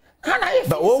 hey,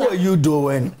 but what were you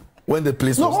doing when the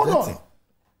place was dirty?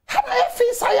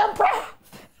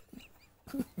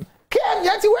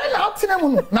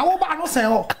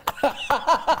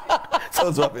 So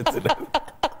what's happened to them?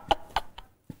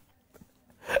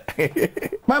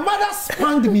 My mother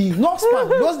spanked me, not spanked.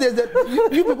 Those days,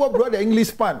 you people brought the English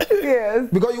spank. Yes.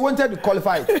 Because you wanted to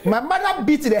qualify it. My mother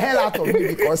beat the hell out of me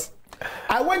because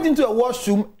I went into a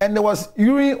washroom and there was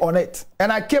urine on it.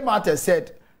 And I came out and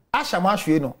said, Ashamash,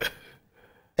 you know.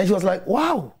 And she was like,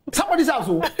 wow, somebody's house.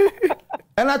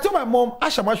 And I told my mom,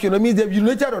 Ashamash, you know, means they've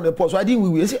urinated on the pot. So I didn't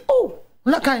wee. I said, oh,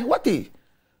 Nakai, what is?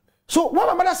 So when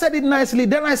my mother said it nicely,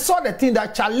 then I saw the thing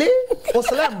that Charlie was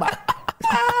Lemba.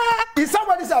 In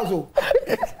somebody's house.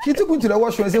 She took me to the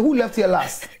washroom and said, who left here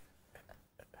last?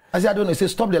 I said, I don't know. He said,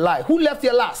 stop the lie. Who left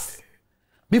here last?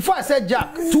 Before I said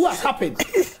Jack, two has happened.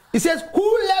 He says,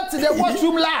 who left the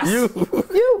washroom last? You.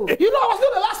 You know, I was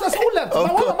not the last person who left.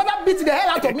 My mother beat the hell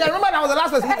out of me. I remember I was the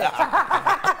last person who left.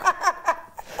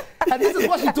 And this is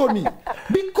what she told me.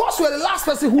 Because we're the last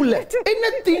person who left,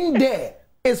 anything there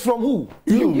is from who?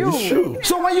 You. Sure.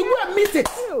 So when you go and meet it,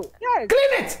 yes.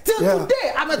 Clean it. Till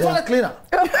today, I'm a toilet cleaner.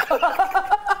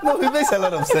 No, it makes a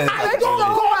lot of sense. I don't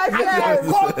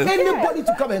call anybody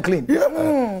to come and clean.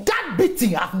 Yeah. That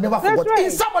beating I've never forgotten. Right.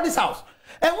 In somebody's house.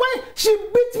 And when she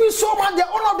beat me so much, the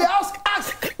owner of the house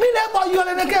asked me,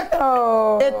 oh.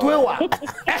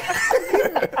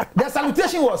 The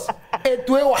salutation was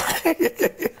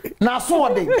now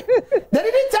so they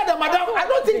didn't tell the madam, I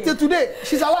don't think till today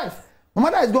she's alive. My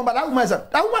mother is gone, but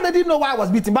that woman didn't know why I was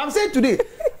beating. But I'm saying today,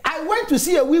 I went to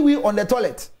see a wee-wee on the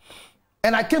toilet,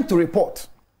 and I came to report.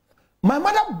 My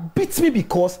mother beats me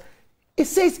because it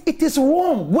says it is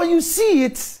wrong. When you see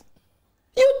it,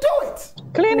 you do it.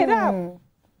 Clean it up.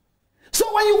 So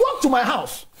when you walk to my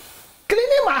house,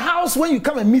 cleaning my house when you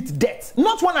come and meet death,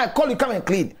 not when I call you come and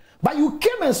clean, but you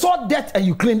came and saw death and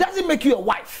you clean, doesn't make you a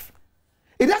wife.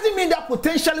 It doesn't mean that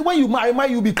potentially when you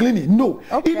marry, you'll be cleaning. No.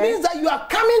 Okay. It means that you are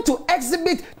coming to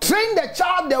exhibit, train the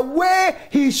child the way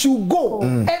he should go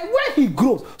and where he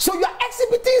grows. So you are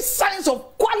exhibiting signs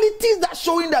of qualities that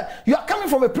showing that you are coming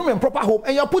from a prim and proper home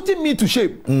and you are putting me to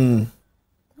shame.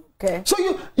 Okay. So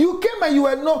you came and you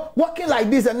were not walking like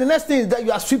this, and the next thing is that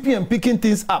you are sweeping and picking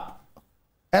things up.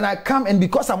 And I come, and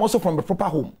because I'm also from a proper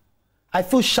home, I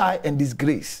feel shy and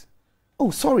disgraced. Oh,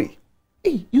 sorry.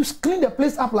 Hey, you clean the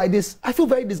place up like this. I feel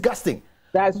very disgusting.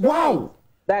 That's wow. Right.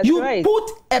 That's you right.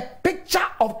 put a picture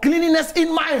of cleanliness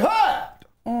in my heart.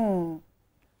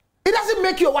 It doesn't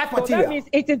make you a wife material. That means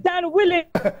it is done willingly.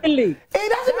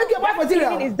 It doesn't make you a wife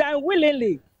material. It is done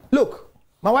willingly. Look,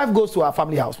 my wife goes to our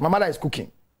family house. My mother is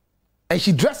cooking. And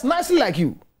she dressed nicely like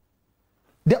you.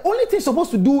 The only thing supposed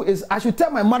to do is I should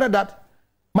tell my mother that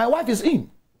my wife is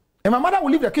in. And my mother will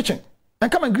leave the kitchen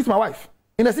and come and greet my wife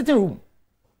in the sitting room.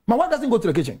 My wife doesn't go to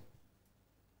the kitchen.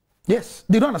 Yes,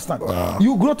 they don't understand. Wow.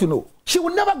 You grow to know. She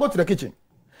will never go to the kitchen.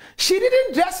 She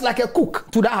didn't dress like a cook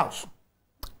to that house.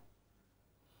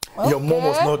 Okay. Your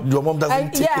mom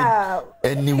doesn't take it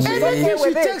anyway. Anything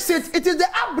she takes it is the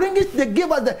upbringing they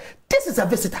give us. This is a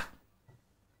visitor.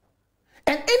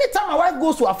 And anytime my wife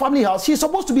goes to her family house, she's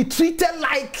supposed to be treated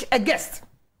like a guest.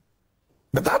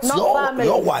 But that's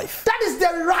your wife. That is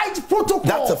the right protocol.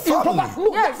 That's a family.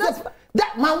 No, yes,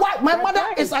 that my mother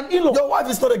is an in-law. Your wife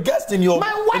is not a guest in your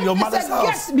mother's house. My wife is a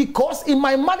guest because in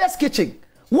my mother's kitchen,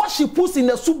 what she puts in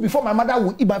the soup before my mother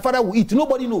will eat, my father will eat.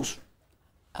 Nobody knows.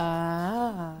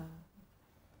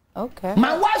 Okay.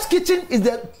 My wife's kitchen is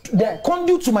the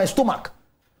conduit to my stomach.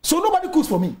 So nobody cooks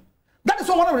for me. That is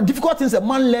one of the difficult things a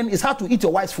man learns is how to eat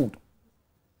your wife's food.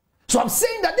 So I'm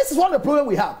saying that this is one of the problems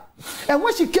we have. And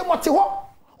when she came out,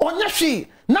 Onyashi,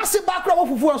 nasi bakra wo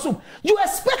fufu and soup. You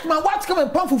expect my wife to come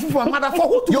and pound fufu for my mother for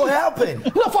who to You're eat? helping.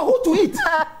 No, for who to eat?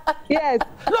 Yes.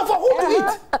 No, for who to eat?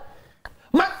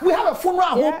 We have a funeral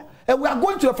home and we are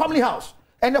going to the family house.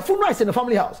 And the funeral is in the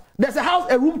family house. There's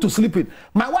a room to sleep in.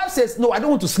 My wife says, no, I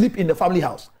don't want to sleep in the family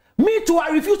house. Me too, I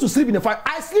refuse to sleep in the family.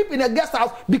 I sleep in a guest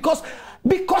house because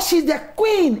she's the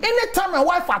queen. Anytime my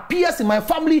wife appears in my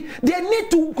family, they need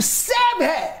to serve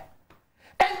her.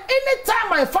 And anytime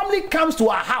my family comes to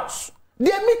our house,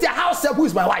 they meet a house help who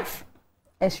is my wife.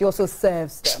 And she also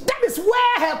serves them. That is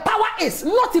where her power is,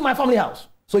 not in my family house.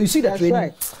 So you see the training.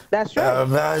 Right. That's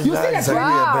right. You see the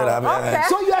training. Okay.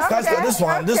 So you are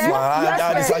this one,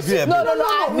 I disagree a bit. No.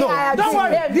 Don't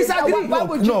worry. Disagree. Why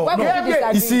would you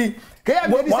disagree? You see,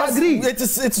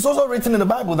 it is also written in the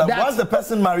Bible that once the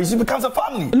person marries, she becomes a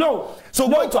family. No. So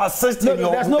going to assist in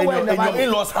your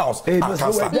in-laws' house. There's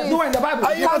nowhere in the Bible.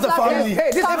 Are you not a family?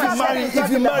 Hey, If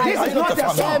you marry, are you not a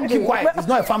family? Keep quiet. It's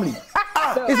not a family.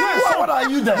 It's not. What are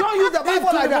you then? Don't use the Bible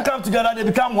like that. If two people come together, they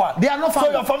become one. They are not family.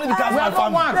 So your family becomes one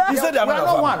family. You said they are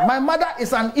not one. My mother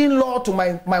is an in-law to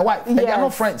my wife, and they are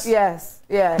not friends. Yes.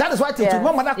 Yeah. That is why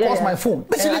my mother calls my phone.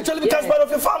 But she literally becomes part of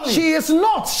your family. She is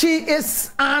not. She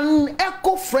is an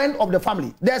echo friend of the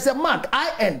family. There's a mark,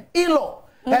 I-N, in-law.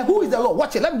 And who is the law?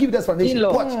 Watch it. Let me give you this explanation.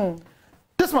 Watch.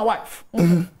 This is my wife.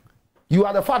 You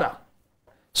are the father.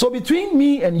 So between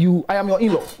me and you, I am your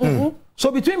in-law.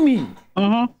 So between me,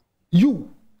 you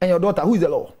and your daughter, who is the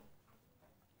law?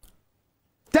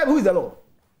 Tell me who is the law?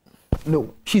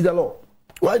 No, she's the law.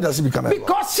 Why does she become a law?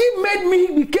 Because she made me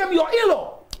become your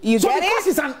in-law. You so get because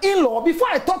it's an in-law, before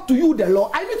I talk to you, the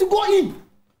law, I need to go in.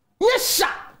 Yes,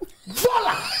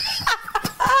 dollar.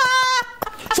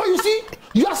 So you see,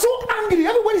 you are so angry.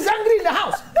 Everybody's angry in the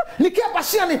house. And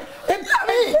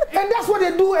that's what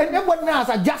they do. And everyone now has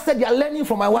adjusted. They are learning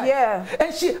from my wife. Yeah.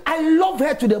 And I love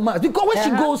her to the max because when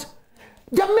she goes,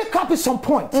 the makeup is on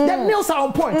point. The nails are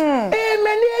on point.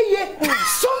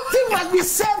 Something must be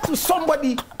said to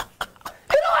somebody.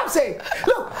 You know what I'm saying?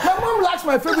 Look, my mom likes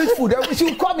my favorite food. She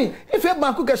will call me. If you have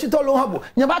my cooker, she told me,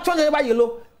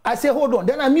 yellow. I say, hold on.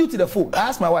 Then I mute the phone. I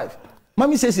ask my wife.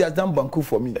 Mommy says she has done banku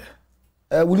for me.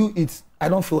 Will you eat? I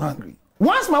don't feel hungry.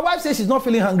 Once my wife says she's not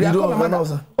feeling hungry, I call my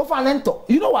mother.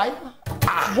 You know why?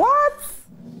 What?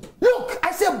 Look,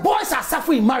 I say boys are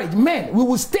suffering in marriage. Men, we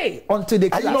will stay until they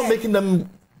kill us. Are you not making them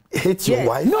hate your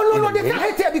wife? No, they can't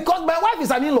hate her because my wife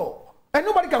is an in-law. And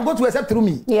nobody can go to her except through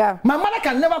me. Yeah. My mother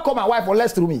can never call my wife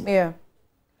unless through me. Yeah.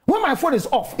 When my phone is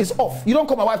off, it's off. You don't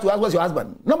call my wife to ask where's your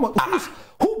husband. No more.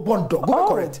 Who born dog? Go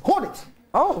correct. Hold it.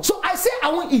 Oh. So I say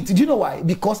I won't eat. Do you know why?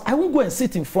 Because I won't go and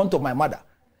sit in front of my mother.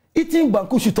 Eating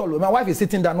banku shitolo. My wife is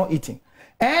sitting there not eating.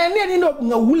 And then no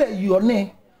your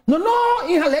name. No, I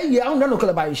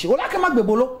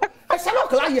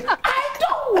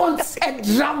don't want a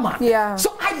drama. Yeah.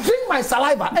 So I drink my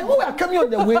saliva. And when we are coming on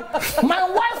the way, my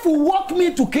wife will walk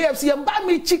me to KFC and buy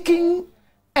me chicken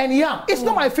and yam. It's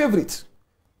not my favorite.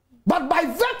 But by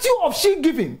virtue of she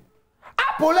giving,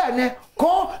 Adam,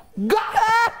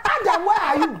 where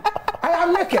are you? I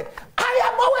am naked. I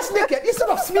am always naked. Instead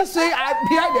of me saying I'm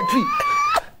behind the tree.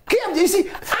 KMJ, you see,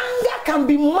 anger can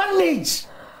be managed.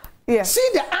 Yeah. See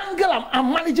the angle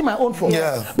I'm managing my own for.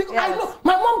 Yeah. Because I know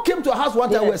my mom came to a house one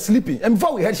time, we were sleeping, and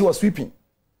before we heard she was sweeping.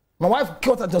 My wife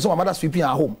caught her to my mother sweeping at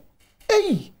home.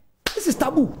 Hey, this is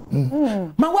taboo.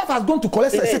 My wife has gone to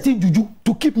collect a certain juju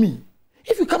to keep me.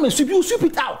 If you come and sweep, you sweep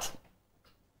it out.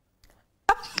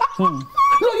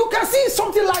 No, you can see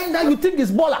something lying there you think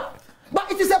is baller.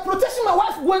 But it is a protection my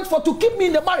wife went for to keep me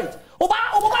in the marriage.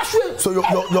 So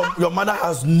your mother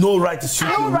has no right to sweep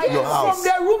in your house. From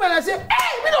their room and I say,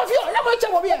 hey, me no fear, let me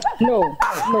check over here. No.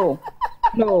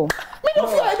 Me no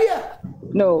fear idea.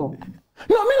 No.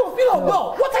 No, me no.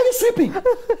 What are you sweeping?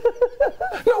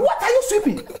 No, what are you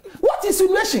sweeping? What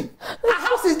insinuation? Our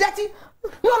house is dirty.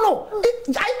 No.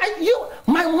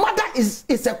 My mother is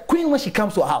a queen when she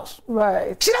comes to a house.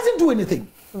 Right. She doesn't do anything.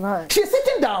 Right. She's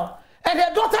sitting down and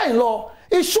her daughter-in-law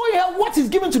is showing her what is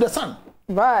given to the son.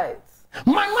 Right.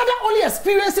 My mother only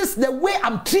experiences the way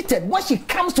I'm treated when she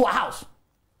comes to a house.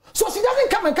 So she doesn't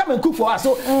come and cook for us.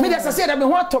 So me just say that me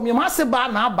want to me must say ba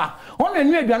na ba. On the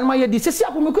new aduan ma ye di sesi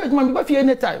apo me ko aduma me ba fie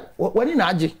anytime. Wani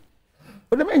na age.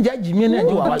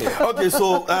 Okay,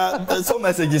 so some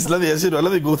messages. Let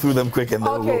me go through them quick and then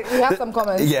okay, we have some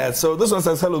comments. Yeah, so this one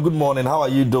says, hello, good morning. How are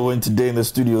you doing today in the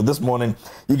studio? This morning,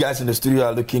 you guys in the studio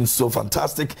are looking so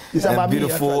fantastic and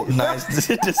beautiful. Nice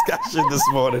discussion this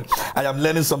morning. I am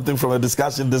learning something from a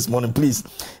discussion this morning. Please,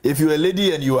 if you're a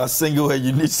lady and you are single and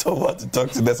you need someone to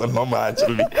talk to, that's a number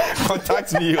actually.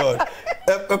 Contact me on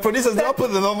Producers, don't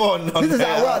put the number on. This is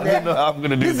our world. I don't know how I'm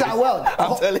going to do this. This is our world.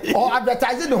 I'm telling you. Or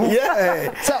advertising the home.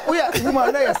 Yeah. So, we are single.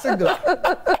 Ivonne single.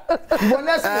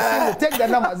 Take the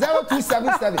number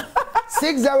 0277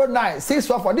 609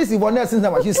 644. This is Ivonne's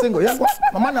number. She's single. Yeah.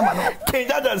 Mama number. King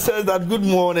Jajan says that good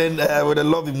morning with a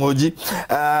love emoji.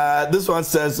 This one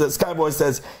says, Skyboy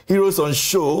says, heroes on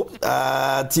show.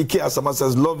 TK Asama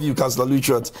says, love you, Councillor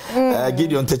Luchot.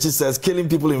 Gideon Techi says, killing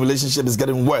people in relationship is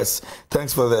getting worse.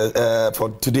 Thanks for the for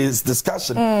today's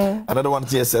discussion. Another one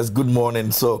here says, good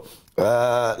morning. So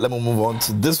let me move on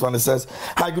to this one. It says,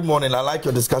 hi, good morning. I like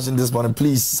your discussion this morning.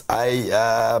 Please,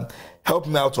 help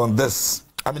me out on this.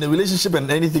 I'm in a relationship and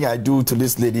anything I do to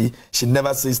this lady, she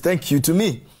never says thank you to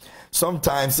me.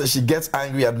 Sometimes she gets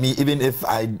angry at me even if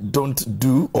I don't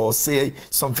do or say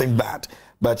something bad.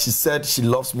 But she said she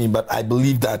loves me, but I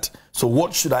believe that. So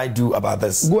what should I do about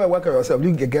this? Go and work on yourself.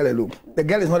 You get girl alone. The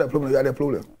girl is not the problem. You are the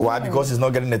problem. Why? Because he's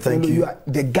not getting a thank you.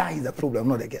 The guy is the problem,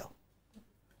 not the girl.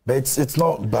 But it's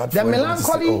not bad. The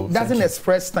melancholy doesn't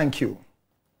express thank you.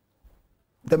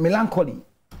 The melancholy,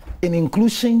 in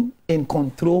inclusion, in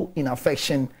control, in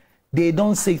affection, they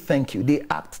don't say thank you. They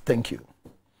act thank you.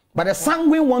 But the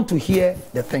sanguine want to hear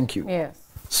the thank you. Yes.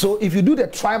 So if you do the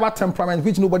tribal temperament,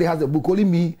 which nobody has the book, only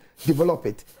me develop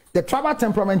it. The tribal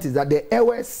temperament is that the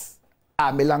Ewes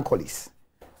are melancholies.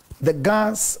 The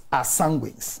Gans are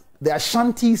sanguines. The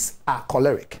Ashantis are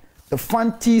choleric. The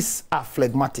Fantis are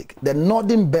phlegmatic. The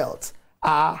Northern Belt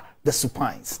are the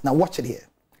supines. Now watch it here.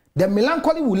 The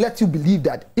melancholy will let you believe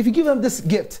that if you give them this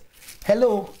gift,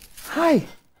 hello, hi,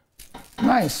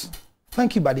 nice,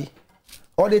 thank you, buddy.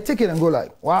 Or they take it and go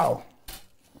like, wow.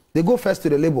 They go first to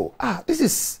the label. This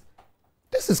is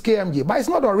KMG, but it's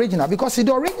not the original because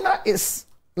the original is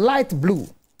light blue.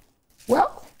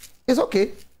 Well, it's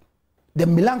okay. The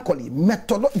melancholy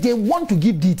method, they want to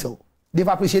give detail. They've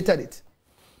appreciated it.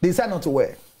 They decide not to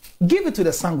wear. Give it to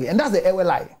the sanguine, and that's the Ewe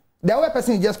lie. The Ewe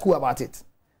person is just cool about it.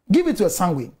 Give it to a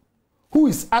sanguine who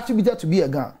is attributed to be a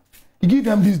gun. You give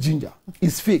them this ginger.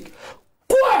 It's fake.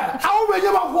 I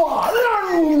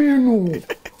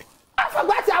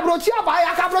forgot to approach you by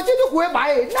a cabrocci to go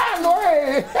by.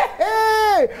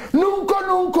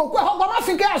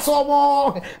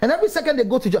 No, and every second they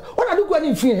go to jail. What are you going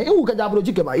in? You can approach.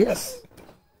 Yes.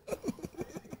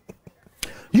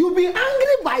 You'll be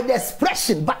angry by the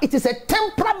expression, but it is a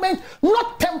temperament,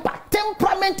 not temper,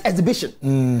 temperament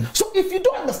exhibition. So if you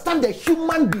don't understand the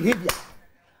human behavior,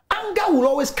 anger will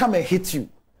always come and hit you.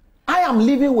 I am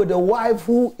living with a wife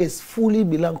who is fully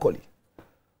melancholy.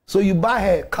 So you buy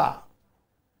her a car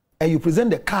and you present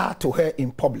the car to her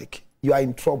in public. You are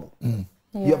in trouble. Yeah.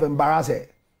 You have embarrassed her.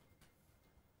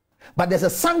 But there's a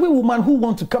sanguine woman who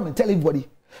wants to come and tell everybody,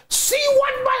 see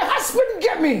what my husband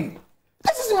gave me.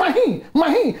 This is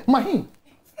Mahin.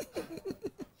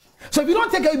 So if you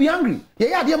don't take her, you'll be angry.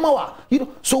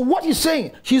 So what he's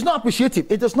saying, she's not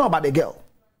appreciative. It is not about the girl.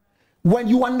 When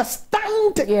you understand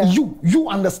you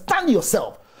understand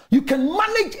yourself, you can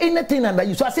manage anything under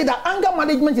you. So I say that anger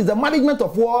management is the management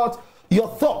of what? Your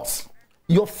thoughts,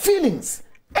 your feelings,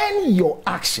 and your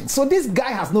actions. So this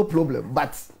guy has no problem,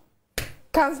 but...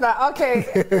 Councillor, okay.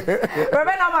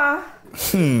 Reverend Amma.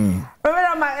 Reverend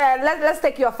Amma, let's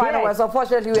take your final words.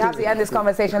 Unfortunately, we have to end this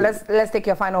conversation. Let's take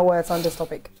your final words on this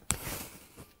topic.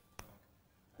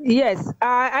 Yes,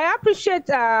 I appreciate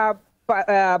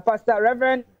Pastor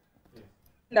Reverend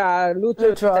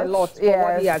Luchot a lot for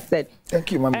what he has said.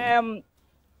 Thank you, Mama.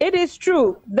 It is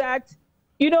true that,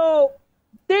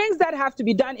 things that have to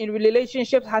be done in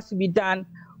relationships has to be done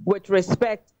with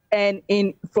respect and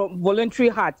from voluntary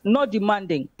heart, not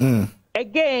demanding.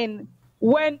 Again,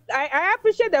 when I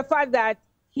appreciate the fact that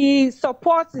he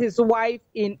supports his wife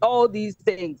in all these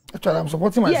things. Actually, I'm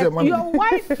supporting myself,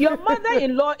 yes, your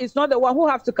mother-in-law is not the one who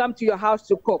has to come to your house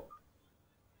to cook.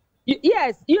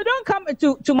 Yes, you don't come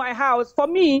to my house. For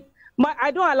me,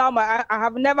 I don't allow I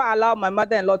have never allowed my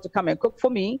mother-in-law to come and cook for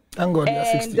me. Thank God,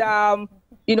 and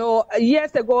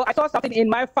years ago, I saw something in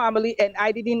my family and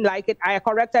I didn't like it. I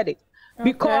corrected it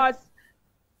because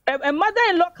a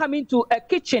mother-in-law coming to a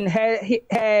kitchen,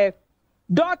 her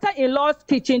daughter-in-law's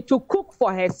kitchen to cook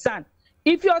for her son.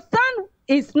 If your son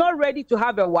is not ready to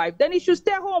have a wife, then he should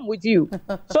stay home with you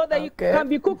so that you can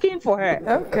be cooking for her.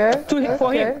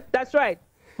 For him. That's right.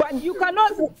 But you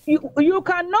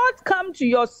cannot come to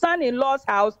your son-in-law's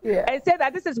house and say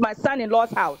that this is my son-in-law's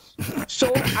house,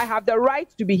 so I have the right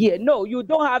to be here. No, you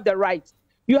don't have the right.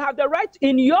 You have the right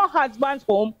in your husband's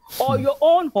home or your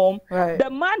own home. Right. The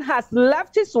man has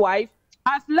left his wife,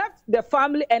 has left the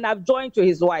family, and have joined to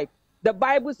his wife. The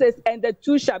Bible says, and the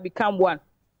two shall become one.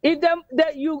 If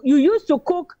you used to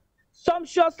cook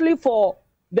sumptuously for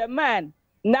the man,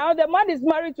 Now the man is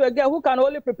married to a girl who can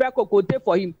only prepare cocote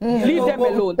for him. Leave them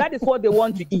alone. That is what they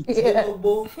want to eat. Yeah.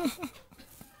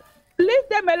 Leave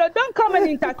them alone. Don't come and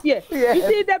interfere. Yeah. You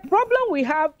see, the problem we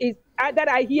have is that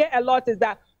I hear a lot is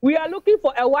that we are looking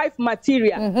for a wife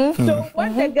material. So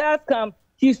when the girls come,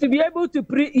 he should be able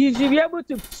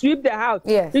to sweep the house.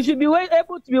 Yes. He should be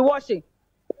able to be washing.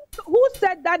 Who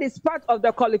said that is part of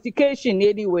the qualification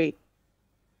anyway?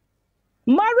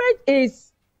 Marriage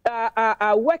is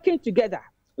working together.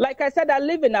 Like I said, I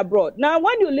live in abroad. Now,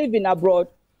 when you live in abroad,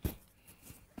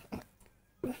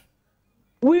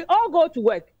 we all go to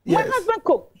work. Yes. My husband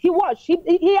cooks, he washes,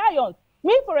 he irons.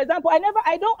 Me, for example, I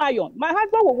don't iron. My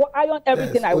husband will iron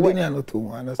everything I wear.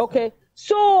 Okay,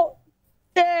 so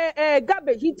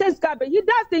garbage, he takes garbage, he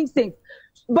does things.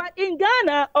 But in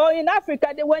Ghana or in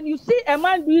Africa, when you see a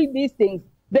man doing these things,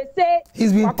 they say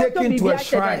he's been taken to a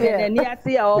shrine. You know, but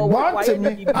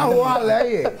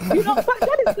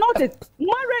that is not it.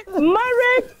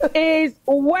 Marriage is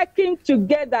working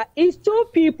together. It's two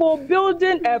people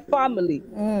building a family.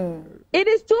 It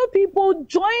is two people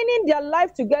joining their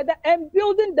life together and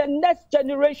building the next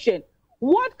generation.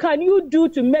 What can you do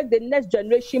to make the next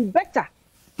generation better?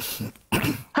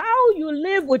 How you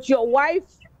live with your wife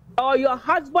or your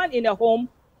husband in a home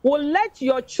will let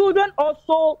your children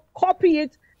also copy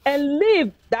it and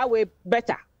live that way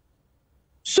better.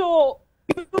 So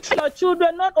you train your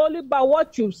children not only by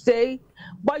what you say,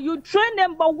 but you train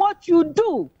them by what you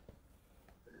do.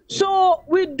 So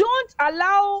we don't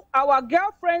allow our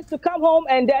girlfriends to come home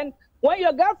and then when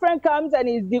your girlfriend comes and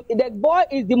the boy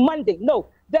is demanding. No,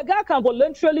 the girl can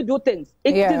voluntarily do things.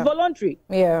 It is voluntary.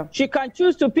 Yeah. She can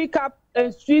choose to pick up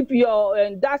and sweep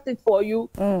and dust it for you.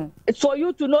 It's for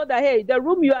you to know that, hey, the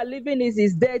room you are living in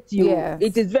is dirty. Yes.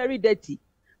 It is very dirty.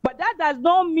 But that does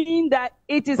not mean that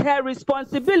it is her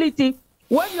responsibility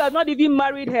when you have not even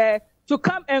married her to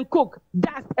come and cook,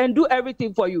 dust, and do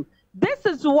everything for you. This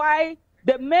is why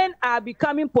the men are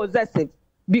becoming possessive,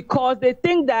 because they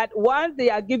think that once they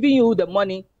are giving you the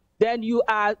money, then you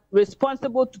are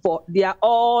responsible for their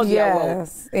wealth.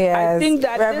 Yes. I think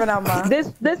that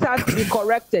this has to be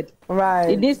corrected.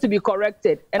 Right. It needs to be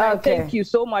corrected. And I thank you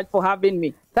so much for having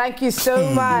me. Thank you so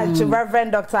much,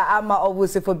 Reverend Dr. Amma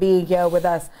Owusu, for being here with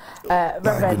us.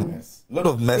 Reverend. A lot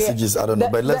of messages, I don't know,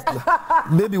 but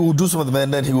maybe we'll do some of them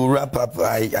and then he will wrap up.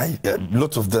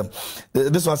 Lots of them.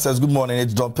 This one says, good morning,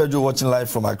 it's Don Pedro watching live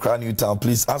from Accra, Newtown.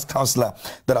 Please ask counselor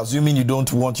that assuming you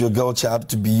don't want your girl child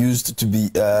to be used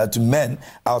to men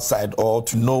outside or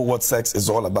to know what sex is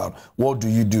all about, what do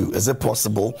you do? Is it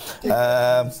possible?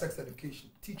 Sex education.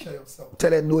 Teach her yourself.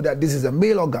 Tell her know that this is a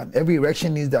male organ. Every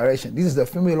erection needs direction. This is the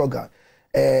female organ.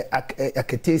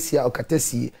 Akatesia or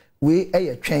katesi. We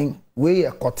a train, we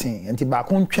a cotton, and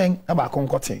tobacco train, tobacco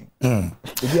cotton.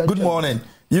 Good morning.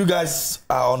 You guys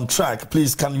are on track.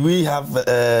 Please, can we have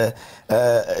this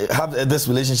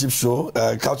relationship show,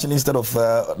 couching instead of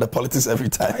the politics every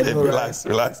time? Relax.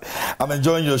 I'm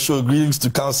enjoying your show. Greetings to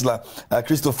Councillor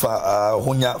Christopher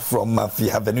Hunya from Mafi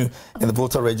Avenue in the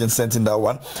Volta region, sent in that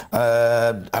one.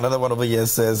 Another one over here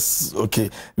says, okay,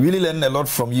 really learning a lot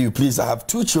from you. Please, I have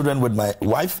 2 children with my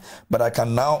wife, but I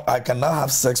can now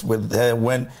have sex with her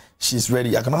when she's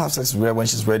ready. I cannot have sex with her when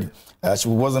she's ready. She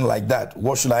wasn't like that.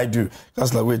 What should I do?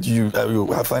 Councillor, wait, you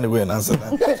find a way and answer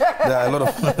that. There are a lot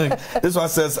of. This one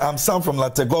says, I'm Sam from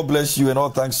Latte. God bless you and all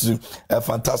thanks to a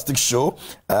fantastic show.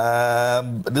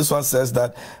 This one says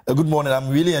that, good morning. I'm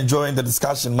really enjoying the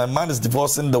discussion. My man is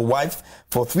divorcing the wife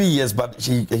for 3 years, but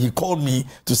he called me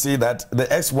to say that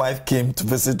the ex-wife came to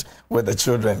visit with the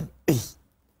children.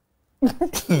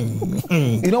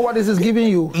 You know what this is giving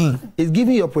you? It's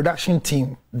giving your production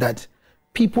team that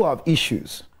people have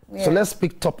issues. Yeah. So let's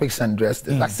pick topics and address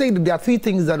them. Like say that there are 3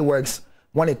 things that works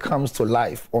when it comes to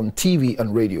life on TV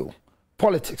and radio.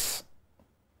 Politics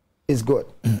is good.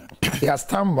 It has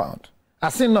time bound. I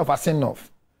say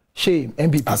enough. Shame,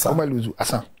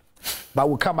 MPP, but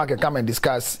we'll come back and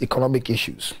discuss economic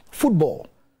issues. Football,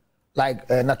 like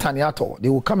Nathaniel, they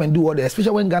will come and do all that,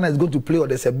 especially when Ghana is going to play or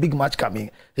there's a big match coming,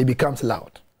 it becomes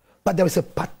loud. But there is a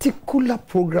particular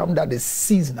program that is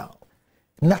seasonal.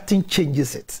 Nothing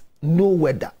changes it. No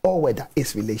weather, all weather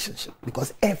is relationship.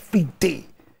 Because every day,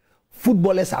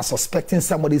 footballers are suspecting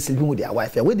somebody sleeping with their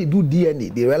wife. And when they do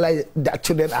DNA, they realize that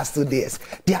children are still theirs.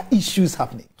 There are issues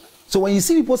happening. So when you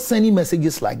see people sending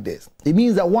messages like this, it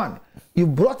means that 1, you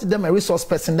brought them a resource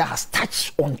person that has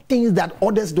touched on things that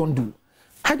others don't do.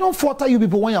 I don't falter you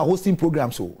people when you're hosting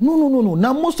programs. So no.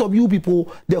 Now most of you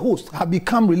people, the hosts, have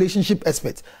become relationship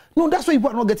experts. No, that's why people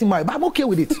are not getting married. But I'm okay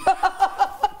with it.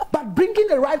 But bringing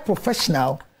the right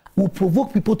professional will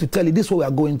provoke people to tell you this is what we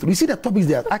are going through. You see the topics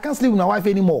there. I can't sleep with my wife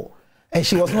anymore. And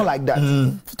she was not like that.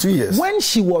 2 years. When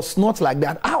she was not like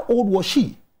that, how old was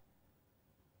she?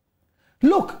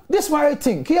 Look, this married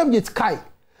thing, KMJ Kai.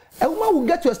 A woman will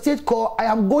get to a stage called, I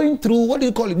am going through, what do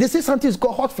you call it? They say something is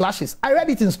called hot flashes. I read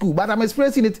it in school, but I'm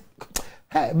experiencing it.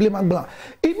 Hey, blame and blah.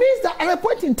 It means that at a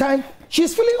point in time,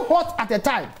 she's feeling hot at a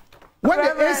time. When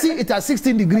the AC is at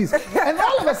 16 degrees. And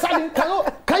all of a sudden,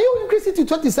 can you increase it to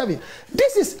 27?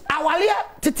 This is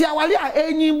Titi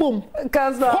Awalia, boom.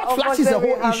 Hot flash is the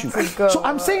whole issue. So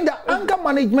I'm saying that anger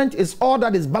management is all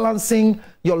that is balancing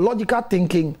your logical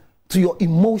thinking to your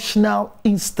emotional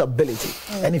instability.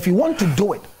 And if you want to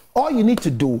do it, all you need to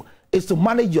do is to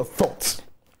manage your thoughts,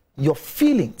 your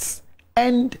feelings,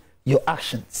 and your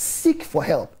actions. Seek for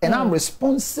help. And I'm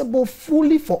responsible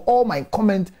fully for all my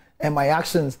comments and my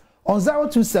actions on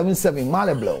 0277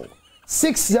 Maleblo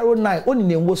 609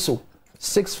 Oninemwoso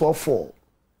 644.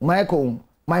 Michael,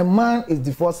 my man is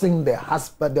divorcing the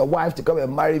husband, the wife to come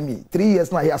and marry me. 3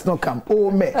 years now, he has not come. Oh,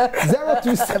 man.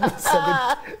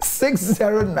 0277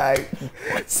 609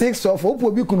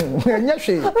 644. The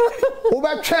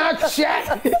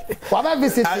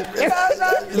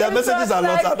messages are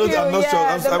not. I'm not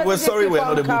sure. We're sorry we're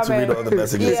not able to read all the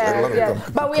messages.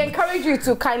 But we encourage you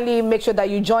to kindly make sure that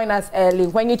you join us early.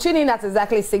 When you tune in at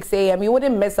exactly 6 a.m., you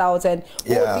wouldn't miss out, and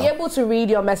we'll be able to read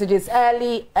your messages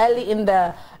early in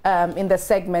the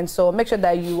segment. So make sure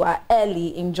that you are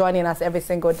early in joining us every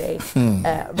single day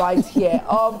right here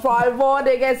on Prime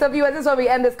Morning. And so viewers, this is where we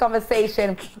end this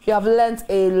conversation. You have learned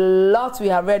a lot. We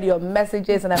have read your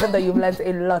messages, and I hope that you've learned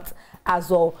a lot as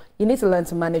well. You need to learn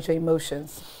to manage your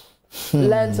emotions.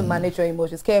 Learn to manage your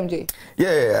emotions. KMG.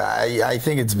 I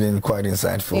think it's been quite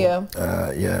insightful.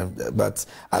 But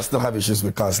I still have issues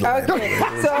with counseling. Okay.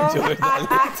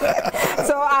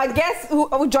 So our guest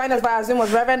who joined us via Zoom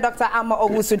was Reverend Dr. Amma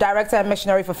Owusu, Director and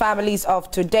Missionary for Families of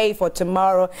Today for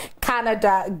Tomorrow,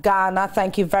 Canada, Ghana.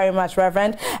 Thank you very much,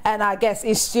 Reverend. And our guest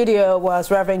in studio was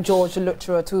Reverend George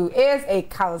Luttrell, who is a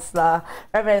counselor.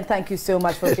 Reverend, thank you so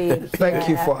much for being here. Thank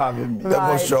you for having me. The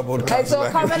most troubled counselor.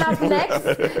 And so coming up next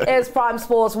is Prime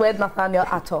Sports with Nathaniel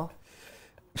Atto.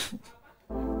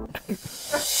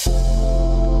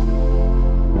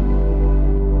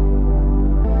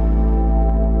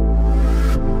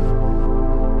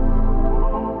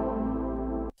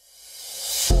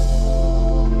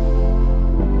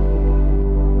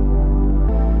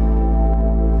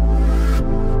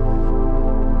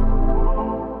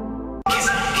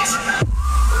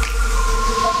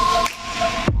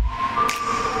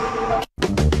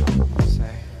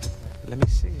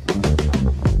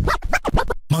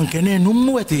 Mankene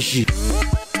numweteshi.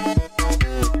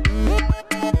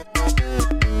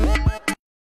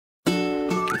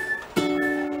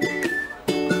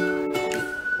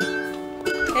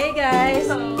 Hey guys.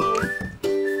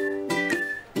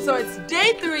 So it's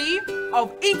day 3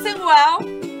 of Eating Well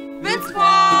with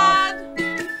Squad.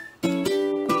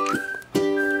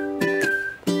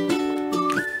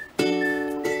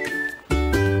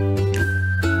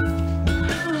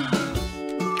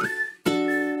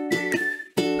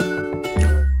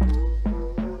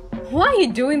 Why are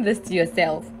you doing this to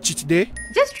yourself? Cheat day?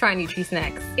 Just try Nutri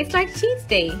Snacks. It's like cheat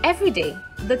day every day,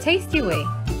 the tasty way.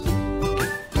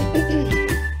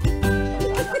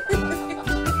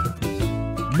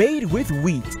 Made with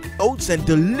wheat, oats, and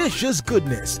delicious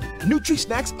goodness. Nutri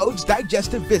Snacks Oats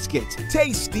Digestive Biscuits.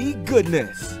 Tasty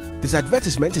goodness. This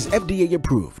advertisement is FDA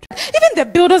approved. Even the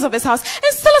builders of his house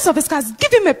and sellers of his cars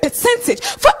give him a percentage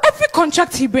for every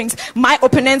contract he brings. My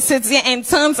opponent sits here and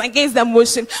turns against the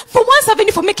motion for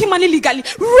 170 for making money legally.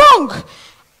 Wrong!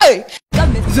 Hey.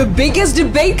 The biggest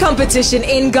debate competition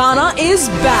in Ghana is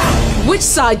back. Which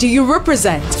side do you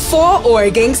represent? For or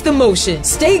against the motion?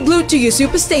 Stay glued to your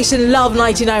superstation Love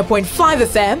 99.5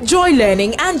 FM, Joy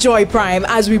Learning and Joy Prime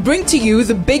as we bring to you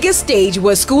the biggest stage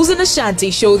where schools in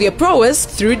Ashanti show their prowess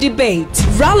through debate.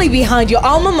 Rally behind your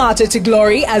alma mater to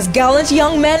glory as gallant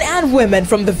young men and women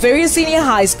from the various senior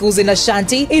high schools in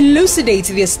Ashanti elucidate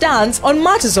their stance on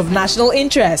matters of national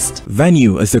interest.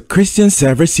 Venue is the Christian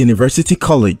Service University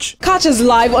College. Catch us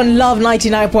live on Love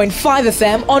 99.5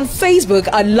 FM, on Facebook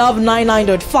at Love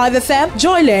 99.5 FM,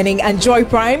 Joy Learning and Joy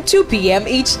Prime 2 p.m.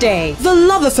 each day. The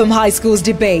Love FM High Schools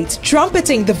debate,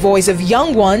 trumpeting the voice of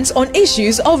young ones on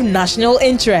issues of national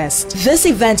interest. This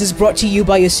event is brought to you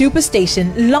by your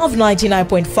superstation Love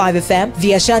 99.5 FM,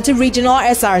 the Ashanti Regional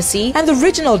SRC and the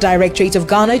Regional Directorate of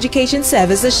Ghana Education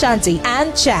Service Ashanti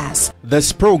and CHAS.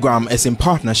 This program is in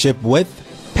partnership with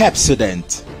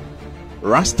Pepsodent,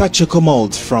 Rasta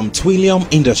Chocomold from Twillium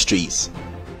Industries,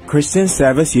 Christian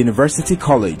Service University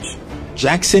College,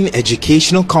 Jackson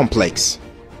Educational Complex,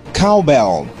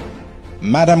 Cowbell,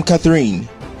 Madam Catherine,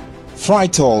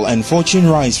 Frytol and Fortune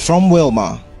Rice from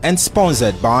Wilma, and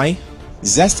sponsored by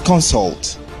Zest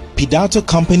Consult, Pidato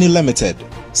Company Limited,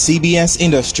 CBS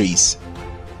Industries,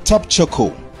 Top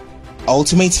Choco,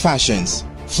 Ultimate Fashions,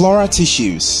 Flora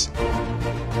Tissues.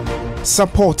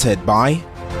 Supported by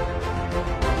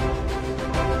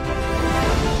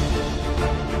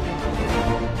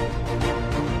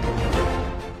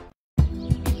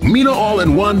Mino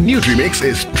All-in-One Nutrimix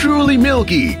is truly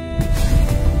milky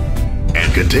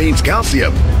and contains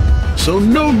calcium, so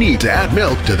no need to add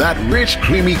milk to that rich,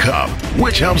 creamy cup,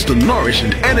 which helps to nourish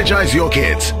and energize your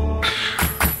kids.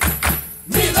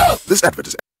 This advert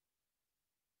is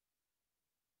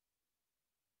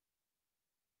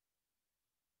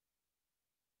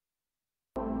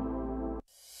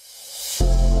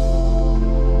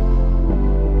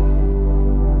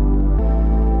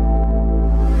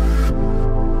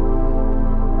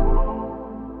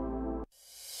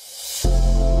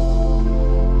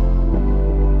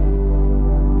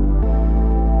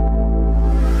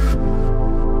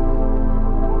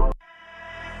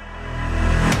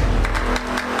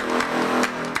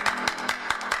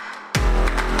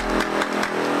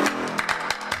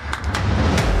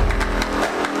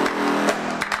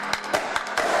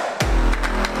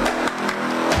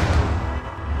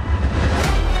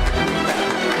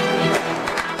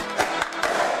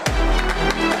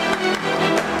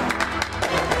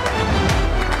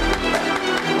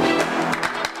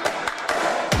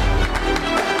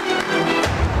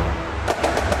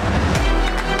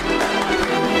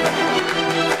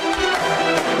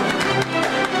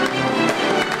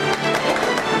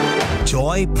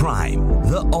Joy Prime,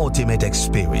 the ultimate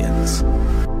experience.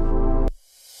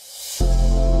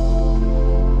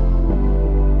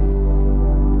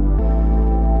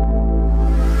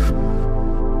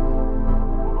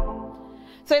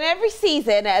 So in every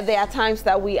season, there are times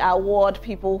that we award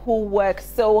people who work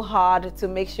so hard to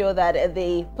make sure that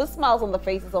they put smiles on the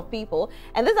faces of people.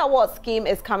 And this award scheme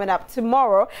is coming up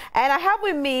tomorrow. And I have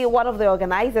with me one of the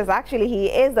organizers. Actually, he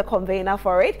is the convener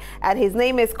for it. And his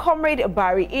name is Comrade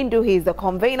Barry Indu. He's the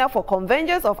convener for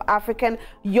Convergence of African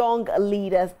Young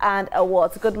Leaders and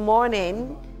Awards. Good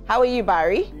morning. How are you,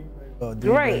 Barry? Oh,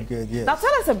 great. Good, yes. Now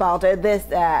tell us about this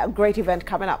great event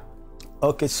coming up.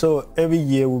 Okay, so every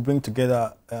year we bring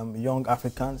together young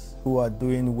Africans who are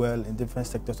doing well in different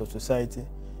sectors of society.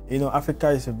 You know, Africa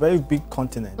is a very big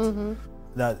continent.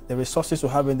 That the resources we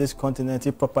have in this continent,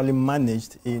 if properly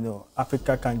managed, you know,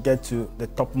 Africa can get to the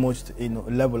topmost, you know,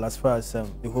 level as far as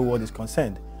the whole world is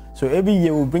concerned. So every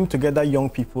year we bring together young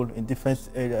people in different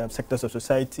sectors of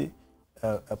society,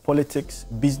 politics,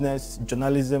 business,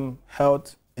 journalism,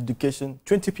 health, education,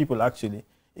 20 people actually,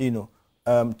 you know,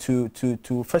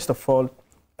 to first of all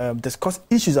discuss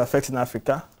issues affecting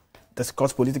Africa,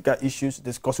 discuss political issues,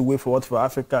 discuss the way forward for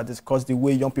Africa, discuss the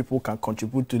way young people can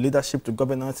contribute to leadership, to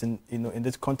governance in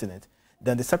this continent.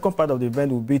 Then the second part of the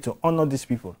event will be to honor these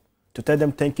people, to tell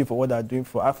them thank you for what they are doing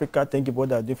for Africa, thank you for what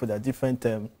they are doing for their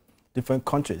different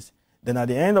countries. Then at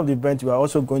the end of the event, we are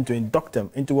also going to induct them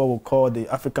into what we call the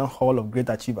African Hall of Great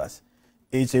Achievers.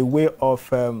 It's a way of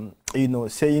you know,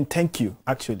 saying thank you,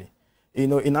 actually. You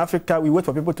know, in Africa, we wait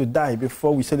for people to die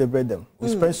before we celebrate them. We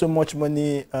spend so much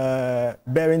money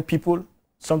burying people.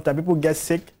 Sometimes people get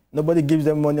sick. Nobody gives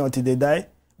them money until they die.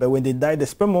 But when they die, they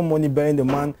spend more money burying the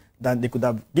man than they could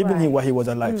have given him while he was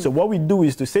alive. So what we do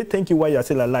is to say thank you while you are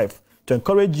still alive, to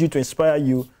encourage you, to inspire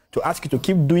you, to ask you to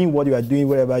keep doing what you are doing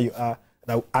wherever you are.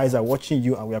 Our eyes are watching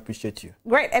you, and we appreciate you.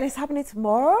 Great. And it's happening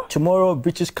tomorrow? Tomorrow,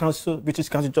 British Council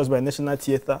just by National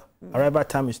Theatre. Arrival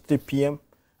time is 3 p.m.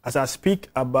 As I speak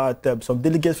about some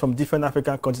delegates from different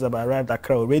African countries have arrived at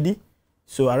Accra already.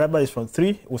 So arrival is from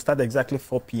 3. We'll start exactly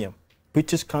 4 p.m.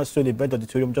 British Council Event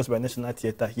Auditorium just by National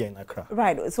Theatre here in Accra.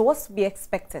 Right. So what's to be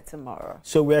expected tomorrow?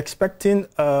 So we're expecting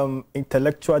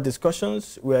intellectual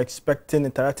discussions. We're expecting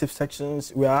interactive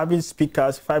sections. We are having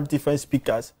speakers, 5 different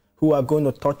speakers, who are going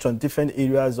to touch on different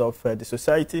areas of the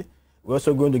society. We're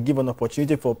also going to give an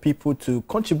opportunity for people to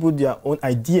contribute their own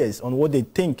ideas on what they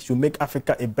think should make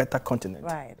Africa a better continent.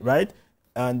 Right?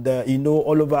 And you know,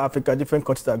 all over Africa, different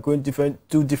countries are going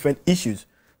to different issues.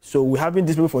 So we're having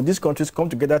these people from these countries come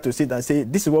together to sit and say,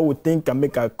 this is what we think can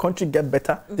make our country get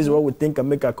better. This is what we think can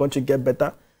make our country get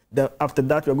better. Then after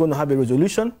that, we're going to have a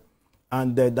resolution,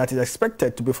 and that is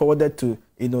expected to be forwarded to,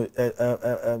 you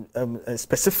know,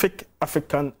 specific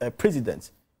African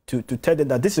presidents to tell them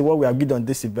that this is what we agreed on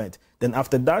this event. Then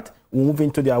after that, we'll move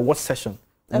into the award session,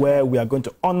 where we are going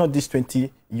to honor these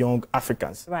 20 young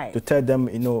Africans to tell them,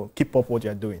 keep up what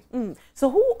you're doing. So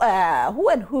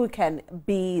who can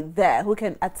be there? Who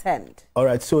can attend? All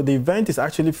right. So the event is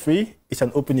actually free. It's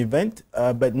an open event,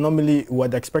 but normally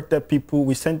what expected people,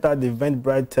 we sent out the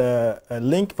Eventbrite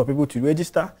link for people to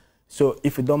register. So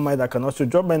if you don't mind, I can also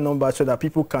drop my number so that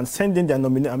people can send in their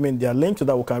their link so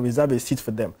that we can reserve a seat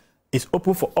for them. It's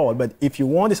open for all, but if you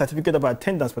want a certificate of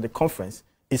attendance for the conference,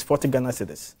 it's 40 Ghana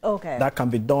cedis. Okay. That can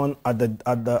be done at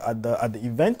the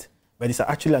event, but it's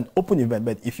actually an open event.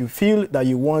 But if you feel that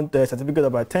you want a certificate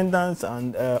of attendance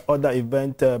and other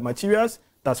event materials,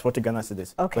 that's 40 Ghana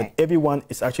cedis. Okay. But everyone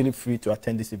is actually free to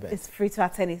attend this event. It's free to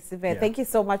attend this event. Thank you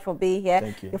so much for being here.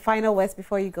 Thank you. Your final words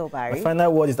before you go, Barry. My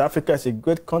final word is that Africa is a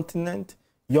great continent.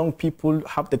 Young people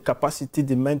have the capacity,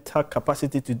 the mental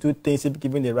capacity to do things if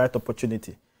given the right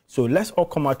opportunity. So let's all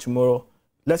come out tomorrow.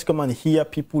 Let's come and hear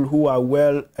people who are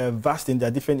well versed in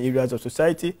their different areas of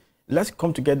society. Let's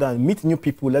come together and meet new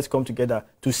people. Let's come together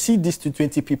to see these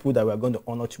 20 people that we are going to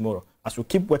honor tomorrow as we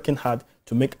keep working hard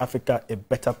to make Africa a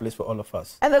better place for all of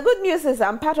us. And the good news is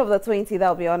I'm part of the 20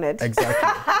 that'll be on it. Exactly.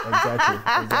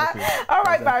 All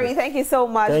right, Barry, thank you so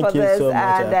much for this.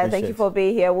 And thank you for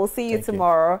being here. We'll see you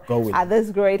tomorrow at this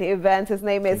great event. His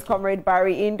name is Comrade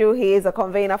Barry Indu. He is a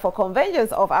convener for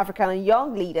Conventions of African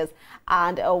Young Leaders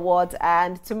and Awards.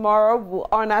 And tomorrow we'll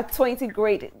honor 20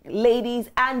 great ladies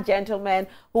and gentlemen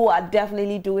who are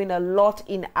definitely doing a lot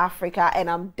in Africa. And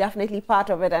I'm definitely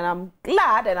part of it. And I'm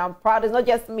glad and I'm proud. It's not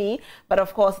just me, but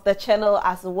of course the channel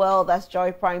as well. That's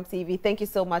Joy Prime TV. Thank you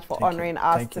so much for honoring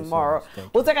us tomorrow.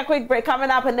 We'll take a quick break. Coming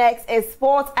up next is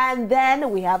sports, and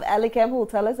then we have Elikem who will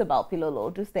tell us about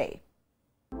Pilolo. Do stay.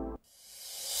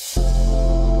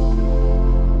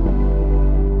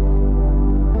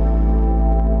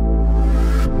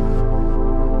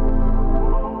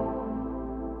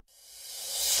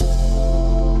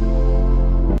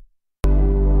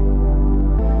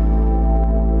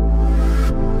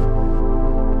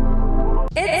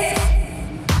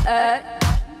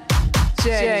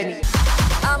 Journey.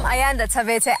 I'm Ayanda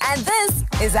Tavete, and this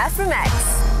is Afrimax.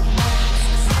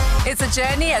 It's a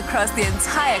journey across the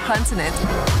entire continent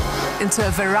into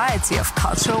a variety of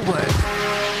cultural work.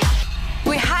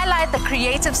 We highlight the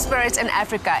creative spirit in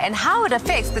Africa and how it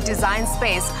affects the design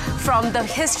space, from the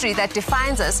history that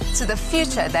defines us to the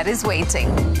future that is waiting.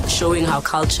 Showing how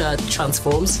culture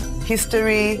transforms.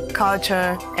 History,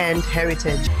 culture, and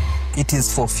heritage. It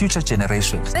is for future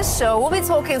generations. This show will be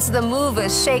talking to the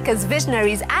movers, shakers,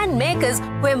 visionaries, and makers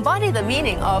who embody the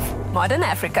meaning of modern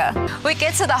Africa. We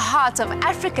get to the heart of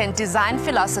African design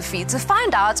philosophy to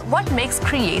find out what makes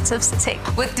creatives tick,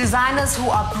 with designers who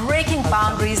are breaking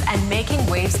boundaries and making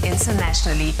waves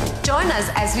internationally. Join us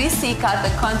as we seek out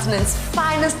the continent's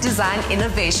finest design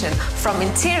innovation, from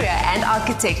interior and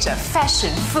architecture,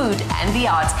 fashion, food, and the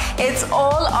arts. It's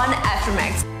all on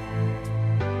Afrimax.